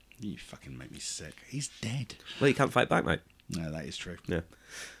 Yeah, you fucking make me sick. He's dead. Well, you can't fight back, mate. No, that is true. Yeah.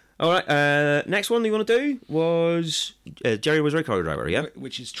 All right. Next one you want to do was Jerry Was a Car Driver. Yeah.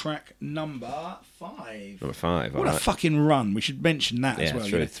 Which is track number 5. Number 5. What a fucking run! We should mention that as well.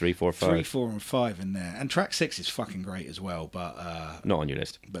 True. 3, 4, 5. 3, 4, and 5 in there, and track 6 is fucking great as well. But not on your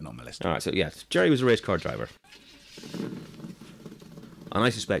list. But not on my list. All right. So yeah, Jerry Was a Race Car Driver. And I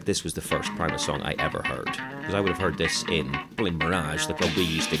suspect this was the first Primus song I ever heard, because I would have heard this in probably Mirage, the club we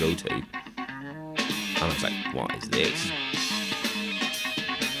used to go to. And I was like, what is this?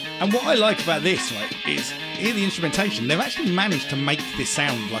 And what I like about this, right, is hear the instrumentation. They've actually managed to make this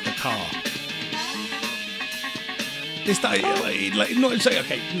sound like a car. This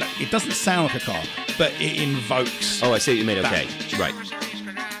it doesn't sound like a car, but it invokes. Oh, I see what you mean. Okay, right.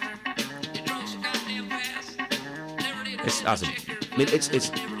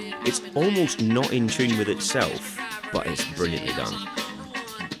 It's almost not in tune with itself, but it's brilliantly done.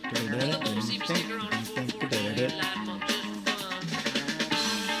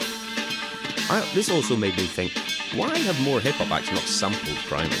 This also made me think, why have more hip-hop acts not sampled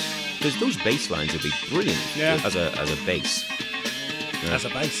Primus? Because those bass lines would be brilliant as a bass. Yeah. As a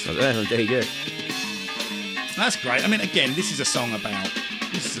bass. There you go. That's great. I mean, again, this is a song about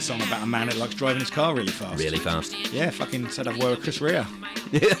a man that likes driving his car really fast. Really fast. Yeah, fucking said I've wore a Chris Rea.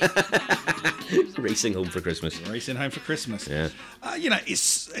 Racing home for Christmas. Racing home for Christmas. Yeah.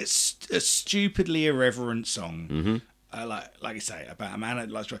 It's a stupidly irreverent song. Mm-hmm. Like you say, about a man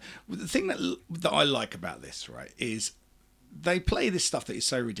that likes driving. The thing that I like about this, right, is they play this stuff that is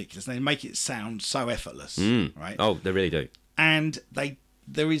so ridiculous and they make it sound so effortless, right? Oh, they really do. And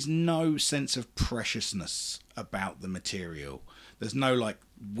there is no sense of preciousness about the material. There's no like,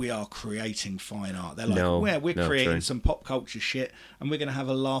 we are creating fine art. They're like, we're creating some pop culture shit and we're going to have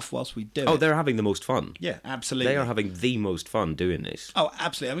a laugh whilst we do it. Oh, they're having the most fun. Yeah, absolutely. They are having the most fun doing this. Oh,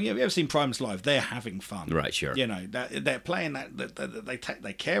 absolutely. I mean, have you ever seen Primus live? They're having fun. Right, sure. You know, they're playing that.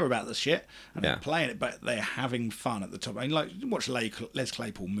 They care about the shit and they're playing it, but they're having fun at the top. I mean, like, watch Les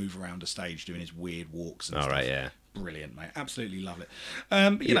Claypool move around a stage doing his weird walks and stuff. All right, yeah. Brilliant, mate. Absolutely love it.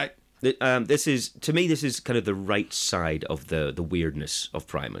 But, you know... this is kind of the right side of the weirdness of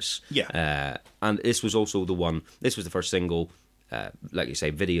Primus. Yeah. And this was also this was the first single, like you say,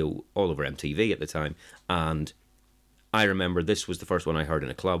 video all over MTV at the time. And I remember this was the first one I heard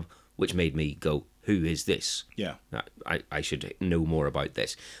in a club, which made me go, who is this? Yeah. I should know more about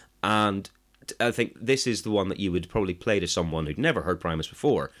this. And I think this is the one that you would probably play to someone who'd never heard Primus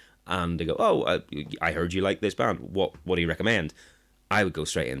before. And they go, oh, I heard you like this band. What do you recommend? I would go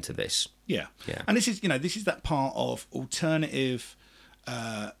straight into this. Yeah. And this is that part of alternative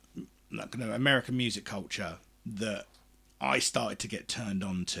American music culture that I started to get turned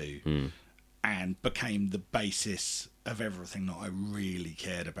on to and became the basis of everything that I really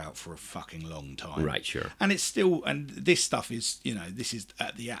cared about for a fucking long time. Right, sure. And it's still, and this stuff is, this is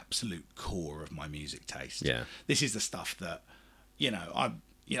at the absolute core of my music taste. Yeah. This is the stuff that,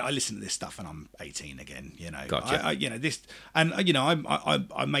 I listen to this stuff and I'm 18 again, Gotcha.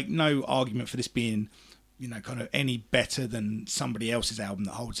 I make no argument for this being, kind of any better than somebody else's album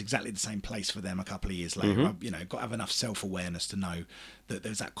that holds exactly the same place for them a couple of years later. Mm-hmm. I've got to have enough self-awareness to know that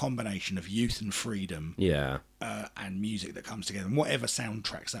there's that combination of youth and freedom, and music that comes together. And whatever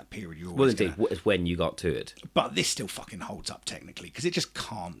soundtracks that period, you're always it's when you got to it. But this still fucking holds up technically because it just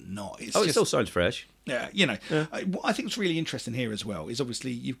can't not. It still sounds fresh. Yeah, what I think is really interesting here as well is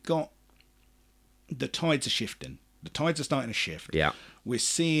obviously you've got the tides are shifting. The tides are starting to shift. Yeah, we're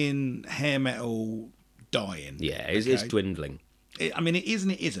seeing hair metal dying. Yeah, it's dwindling. It is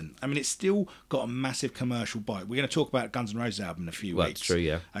and it isn't. I mean, it's still got a massive commercial bite. We're going to talk about Guns N' Roses album in a few weeks. That's true,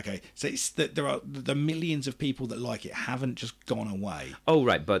 yeah. Okay, so it's that there are the millions of people that like it haven't just gone away. Oh,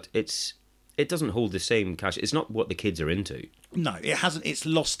 right, but it doesn't hold the same cash. It's not what the kids are into. No, it hasn't. It's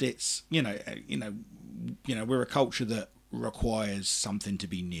lost its. We're a culture that requires something to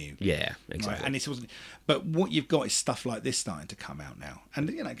be new. Yeah, exactly. Right? And it wasn't. But what you've got is stuff like this starting to come out now,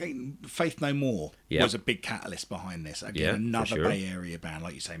 and Faith No More was a big catalyst behind this. Again, another Bay Area band,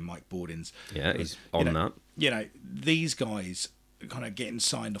 like you say, Mike Bordins. Yeah, he's on that. These guys kind of getting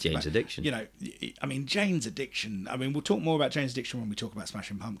signed off. Jane's Addiction. Jane's Addiction. I mean, we'll talk more about Jane's Addiction when we talk about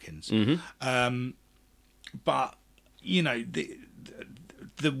Smashing Pumpkins. Mm-hmm. But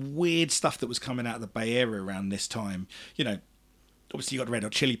the weird stuff that was coming out of the Bay Area around this time, obviously you got Red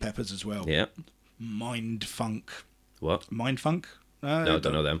Hot Chili Peppers as well. Yeah. Mind Funk. What? Mind Funk? No, I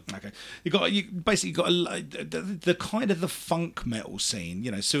don't know them. Okay, you basically got the kind of the funk metal scene.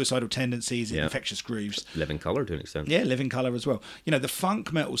 You know, Suicidal Tendencies, Infectious Grooves, Living Colour to an extent. yeah, Living Colour as well. You know, the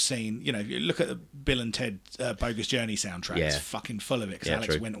funk metal scene. You know, if you look at the Bill and Ted Bogus Journey soundtrack, it's fucking full of it. 'Cause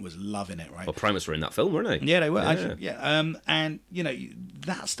Alex true. Winter was loving it, right? Well, Primus were in that film, weren't they? Yeah, they were. Actually, and you know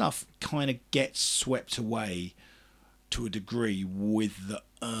that stuff kind of gets swept away to a degree with the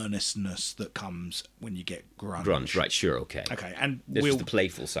earnestness that comes when you get grunge. Grunge, right? Sure, okay. Okay, and This is the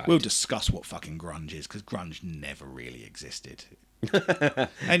playful side. we'll discuss what fucking grunge is, because grunge never really existed,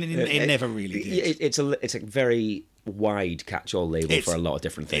 and it never really did. It's a very wide catch-all label for a lot of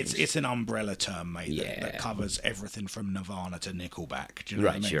different things. It's an umbrella term, mate, Yeah. that covers everything from Nirvana to Nickelback. Do you know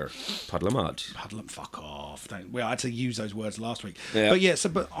what I Right, mean? sure. Puddle of Mud. Puddle fuck off. Well, I had to use those words last week. Yeah. But yeah,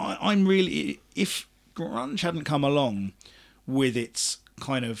 I'm really, if grunge hadn't come along with its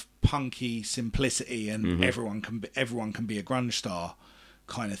kind of punky simplicity and Mm-hmm. everyone can be a grunge star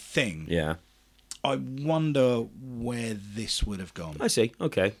kind of thing, Yeah. I wonder where this would have gone. I see.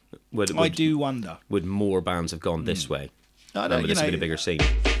 Okay. I do wonder. Would more bands have gone this way? I And don't, would you this have been know, a bigger scene?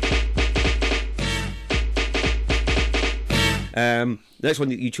 Next one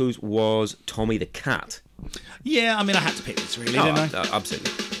that you chose was Tommy the Cat. yeah, I mean, I had to pick this really, didn't I?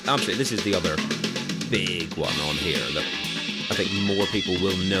 Absolutely. Absolutely. This is the other big one on here that I think more people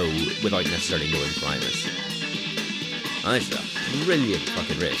will know without necessarily knowing Primus. And this is a brilliant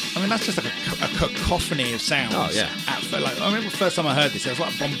fucking riff. I mean, that's just like a cacophony of sounds. Oh, yeah. I remember the first time I heard this, I was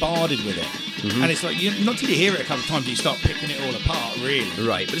like bombarded with it. Mm-hmm. And it's like, not till you hear it a couple of times do you start picking it all apart, really.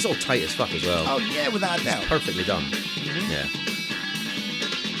 Right, but it's all tight as fuck as well. Oh, yeah, without a doubt. Perfectly done. Mm-hmm. Yeah.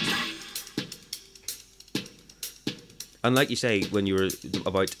 And like you say, when you were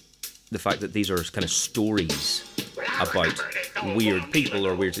about the fact that these are kind of stories about weird people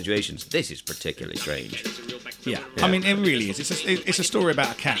or weird situations, this is particularly strange. Yeah. I mean, it really is. It's a story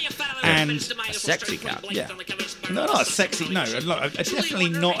about a cat. And A sexy cat. yeah. No, not a sexy, no, definitely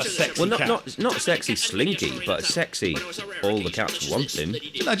not a sexy Well, cat. not a sexy slinky, but a sexy all the cats want him.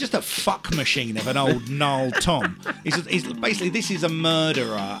 No, just a fuck machine of an old gnarled Tom. He's basically, this is a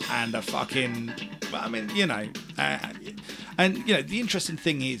murderer and a fucking, I mean, you know, and you know, the interesting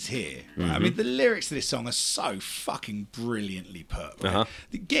thing is here, right? I mean, the lyrics to this song are so fucking brilliantly put. Right? Uh-huh.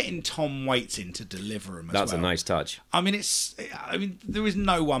 Getting Tom Waits in to deliver them as That's well. a nice touch. I mean, there is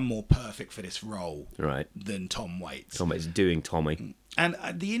no one more perfect for this role Right. than Tom Waits. Tommy's doing Tommy. And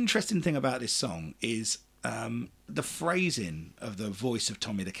the interesting thing about this song is the phrasing of the voice of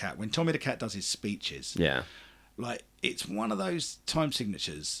Tommy the Cat. When Tommy the Cat does his speeches, Yeah. like, it's one of those time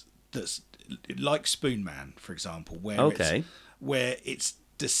signatures that's like Spoon Man, for example, where it's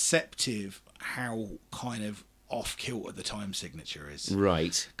deceptive how kind of off kilter the time signature is.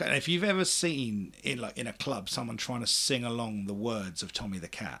 Right. And if you've ever seen in a club someone trying to sing along the words of Tommy the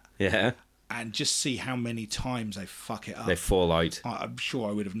Cat, Yeah. and just see how many times they fuck it up. They fall out. I'm sure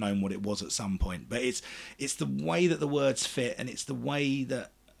I would have known what it was at some point, but it's the way that the words fit, and it's the way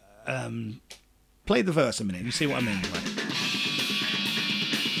that play the verse a minute. You see what I mean? Right?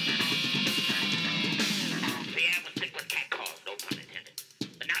 The air was thick with cat calls, no pun intended.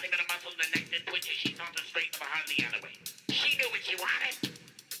 But not even a muscle in the neck did twitch as she sauntered straight behind the alleyway. She knew what she wanted.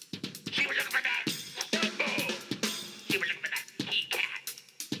 She was looking for that Stumbo. She was looking for that key cat.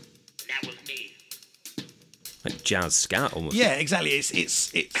 And that was me. Like jazz scat almost. Yeah, exactly. It's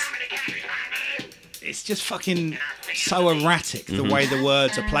Tommy the cat is my name. it's just fucking so erratic the way the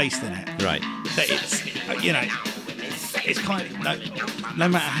words are placed in it. Right. That it's, you know, it's kind of, no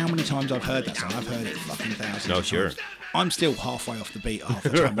matter how many times I've heard that song, I've heard it fucking thousands No, of sure. times. I'm still halfway off the beat half the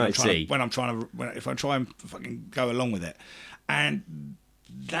time I see. if I try and fucking go along with it. And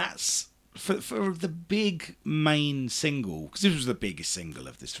that's for the big main single, because this was the biggest single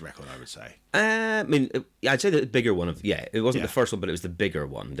of this record, I would say. I mean, I'd say the bigger one of it wasn't Yeah. the first one, but it was the bigger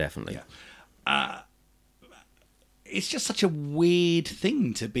one, definitely. Yeah. It's just such a weird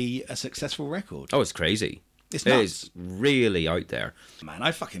thing to be a successful record. Oh, it's crazy. It's It nuts. is really out there. Man,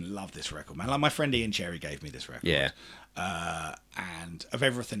 I fucking love this record, man. Like, my friend Ian Cherry gave me this record. Yeah. And of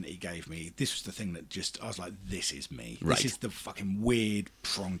everything that he gave me, this was the thing that just, I was like, this is me. Right. This is the fucking weird,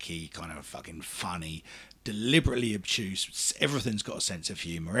 pronky, kind of fucking funny, deliberately obtuse. Everything's got a sense of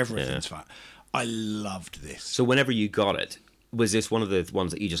humour. Everything's fun. I loved this. So whenever you got it, was this one of the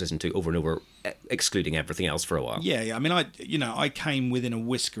ones that you just listened to over and over, excluding everything else for a while? Yeah. I mean, I came within a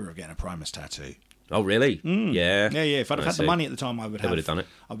whisker of getting a Primus tattoo. Oh, really? Yeah. Yeah. If I'd have I had the see. money at the time, I would have have done it.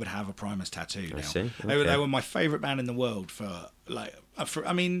 I would have a Primus tattoo now. see. They Okay. were my favourite band in the world for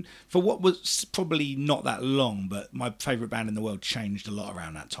for what was probably not that long, but my favourite band in the world changed a lot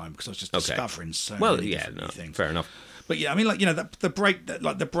around that time because I was just discovering so many different things. Fair enough. But yeah, I mean,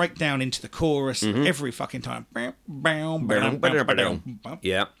 the breakdown into the chorus every fucking time. Yeah.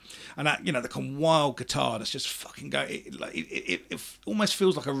 And that, the kind of wild guitar that's just fucking go. It almost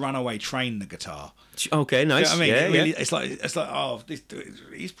feels like a runaway train. The guitar. Okay, nice. You know what I mean? Yeah, really, it's like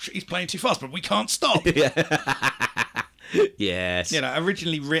he's playing too fast, but we can't stop. Yes.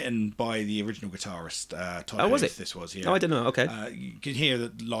 Originally written by the original guitarist. Todd was Huth, it? This was. Yeah. Oh, I didn't know. Okay. You can hear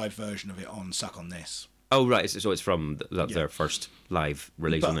the live version of it on "Suck on This." Oh, right. So it's from their first live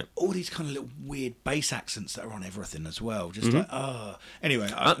release, But isn't it? all these kind of little weird bass accents that are on everything as well. Just Anyway.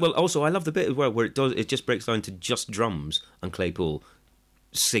 Well, also, I love the bit where it just breaks down to just drums and Claypool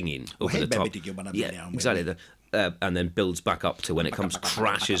singing over the top. Yeah, exactly. And then builds back up to when it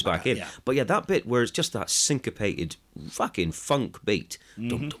crashes back in. Yeah. But yeah, that bit where it's just that syncopated fucking funk beat.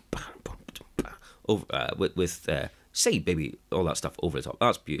 Over, with Say Baby, all that stuff over the top.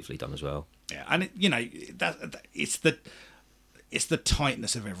 That's beautifully done as well. Yeah, and it's the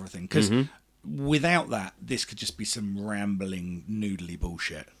tightness of everything because without that, this could just be some rambling noodly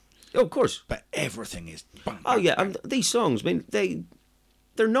bullshit. Oh, of course. But everything is. And these songs, I mean,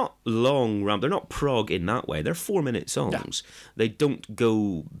 they're not long they're not prog in that way. They're 4-minute songs. Yeah. They don't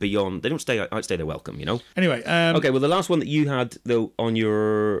go beyond. They don't outstay their welcome. Anyway, okay. Well, the last one that you had though on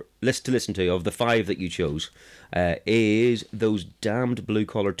your list to listen to of the 5 that you chose is Those Damned Blue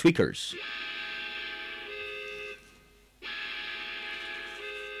Collar Tweakers.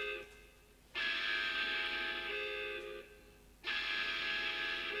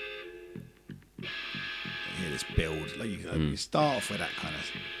 This build, you start off with that kind of.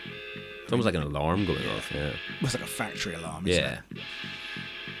 It's almost like an alarm going off. Yeah, it's like a factory alarm. Isn't it?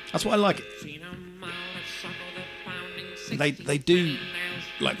 That's what I like. They do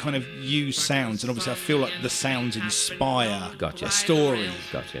kind of use sounds, and obviously I feel like the sounds inspire a story.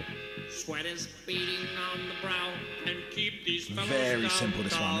 Gotcha. Very simple,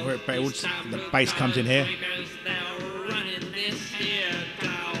 this one. Where it builds, the bass comes in here.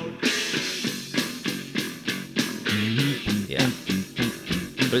 Yeah.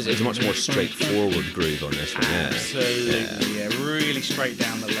 But it's a much more straightforward groove on this one. Yeah. Absolutely, yeah. Really straight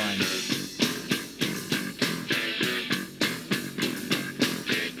down the line.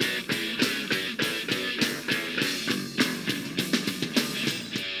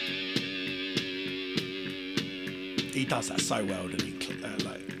 He does that so well, doesn't he?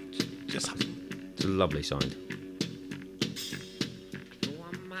 It's a lovely sound.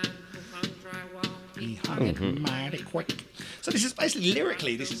 Mighty quick. So this is basically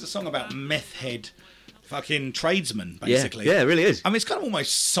lyrically, this is a song about meth head fucking tradesmen, basically. Yeah, it really is. I mean, it's kind of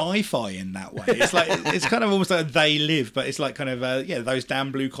almost sci-fi in that way. It's like it's kind of almost like They Live, but it's like kind of those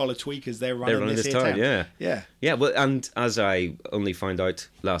damn blue collar tweakers. They're running this town. Yeah. Well, and as I only found out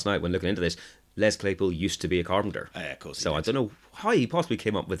last night when looking into this, Les Claypool used to be a carpenter. Yeah, of course. So I don't know how he possibly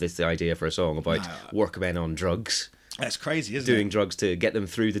came up with this idea for a song about workmen on drugs. That's crazy, isn't it? Doing drugs to get them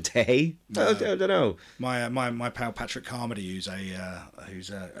through the day. I don't know. My pal Patrick Carmody, who's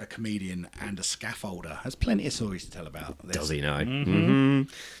a comedian and a scaffolder, has plenty of stories to tell about this. Does he now? Mm-hmm.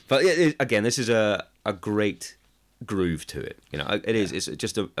 But again, this is a great groove to it. It is. It's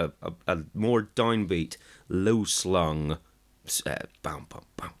just a more downbeat, low slung, bam, bam,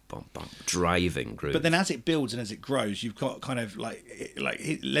 bam, bam, bam, driving groove. But then as it builds and as it grows, you've got kind of like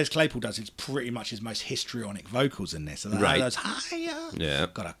Les Claypool does. It's pretty much his most histrionic vocals in this. And right. Those hiya. Yeah.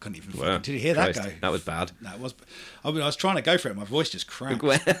 God, I couldn't even. Did you hear that go? That was bad. That was. I was trying to go for it. My voice just cracked.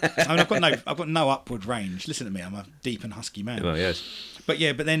 I've got no upward range. Listen to me. I'm a deep and husky man. Well, yes. But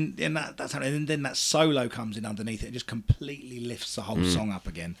yeah, that's how. And then that solo comes in underneath it. It just completely lifts the whole song up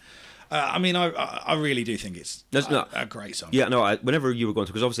again. I really do think it's a great song. Yeah, no, whenever you were going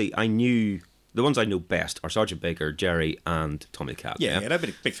through, because obviously I knew, the ones I know best are Sgt. Baker, Jerry, and Tommy the Cat. Yeah, they're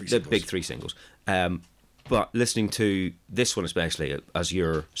big three singles. They're big 3 singles. But listening to this one especially, as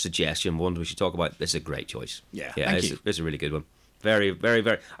your suggestion, one we should talk about, this is a great choice. Yeah, it's a really good one. Very, very,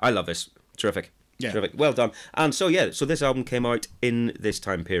 very, I love this. Terrific. Yeah. Terrific. Well done. And so this album came out in this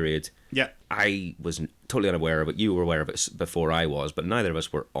time period. Yeah. I was totally unaware of it. You were aware of it before I was, but neither of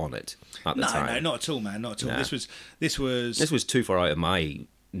us were on it at the time. No, not at all, man. Not at all. Nah. This was too far out of my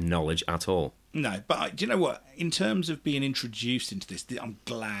knowledge at all. No, but do you know what? In terms of being introduced into this, I'm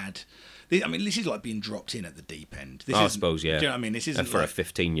glad. This is like being dropped in at the deep end. I suppose, yeah. Do you know what I mean? This isn't and for a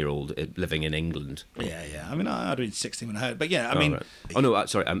 15-year-old living in England. Yeah. I mean, I'd have been 16 when I heard it, but yeah, I mean. Right. Oh no,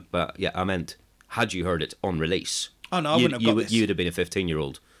 sorry. But yeah, I meant had you heard it on release. Oh no, I wouldn't have got this. You'd have been a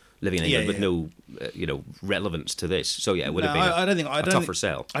 15-year-old living in England with no, relevance to this. So yeah, it would have been a tougher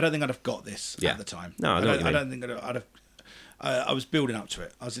sell. I don't think I'd have got this at the time. No, I don't think I'd have. I was building up to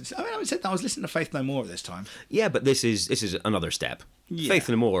it. I said that I was listening to Faith No More at this time. Yeah, but this is another step. Yeah. Faith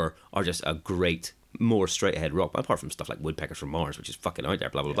No More are just a great, more straight ahead rock, apart from stuff like Woodpeckers from Mars, which is fucking out there,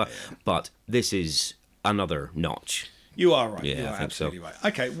 blah blah blah. Yeah. But this is another notch. You are right. Yeah, you are I think absolutely so. right.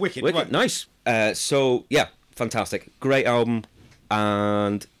 Okay, wicked. Wicked, Right. nice. So yeah, fantastic, great album,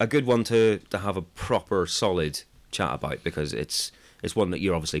 and a good one to have a proper solid chat about, because it's one that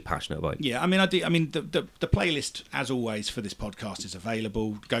you're obviously passionate about. Yeah, I mean, the playlist, as always, for this podcast is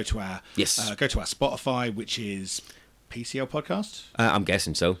available. Go to our Spotify, which is PCL Podcast. I'm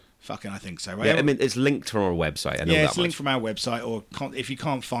guessing so. Fucking, I think so. Right? Yeah, I mean, it's linked from our website. I know it's that linked much. from our website, or if you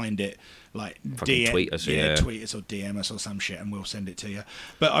can't find it, like tweet us, tweet us or DM us or some shit, and we'll send it to you.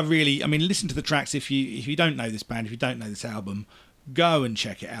 But listen to the tracks. If you don't know this band, if you don't know this album, go and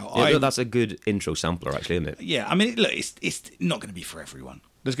check it out. Yeah, that's a good intro sampler, actually, isn't it? Yeah, I mean, look, it's not going to be for everyone.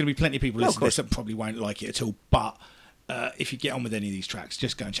 There's going to be plenty of people listening to this that probably won't like it at all. But if you get on with any of these tracks,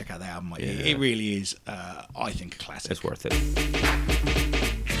 just go and check out the album. It really is, I think, a classic. It's worth it.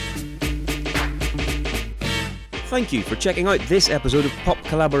 Thank you for checking out this episode of Pop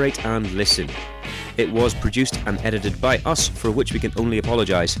Collaborate and Listen. It was produced and edited by us, for which we can only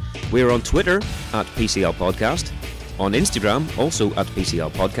apologise. We are on Twitter at PCL Podcast, on Instagram also at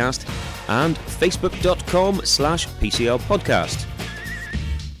PCL Podcast, and Facebook.com/PCL Podcast.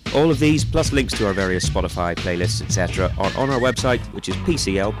 All of these, plus links to our various Spotify playlists, etc., are on our website, which is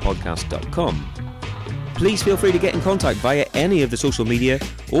PCLpodcast.com. Please feel free to get in contact via any of the social media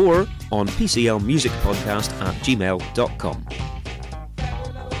or on PCLmusicpodcast@gmail.com.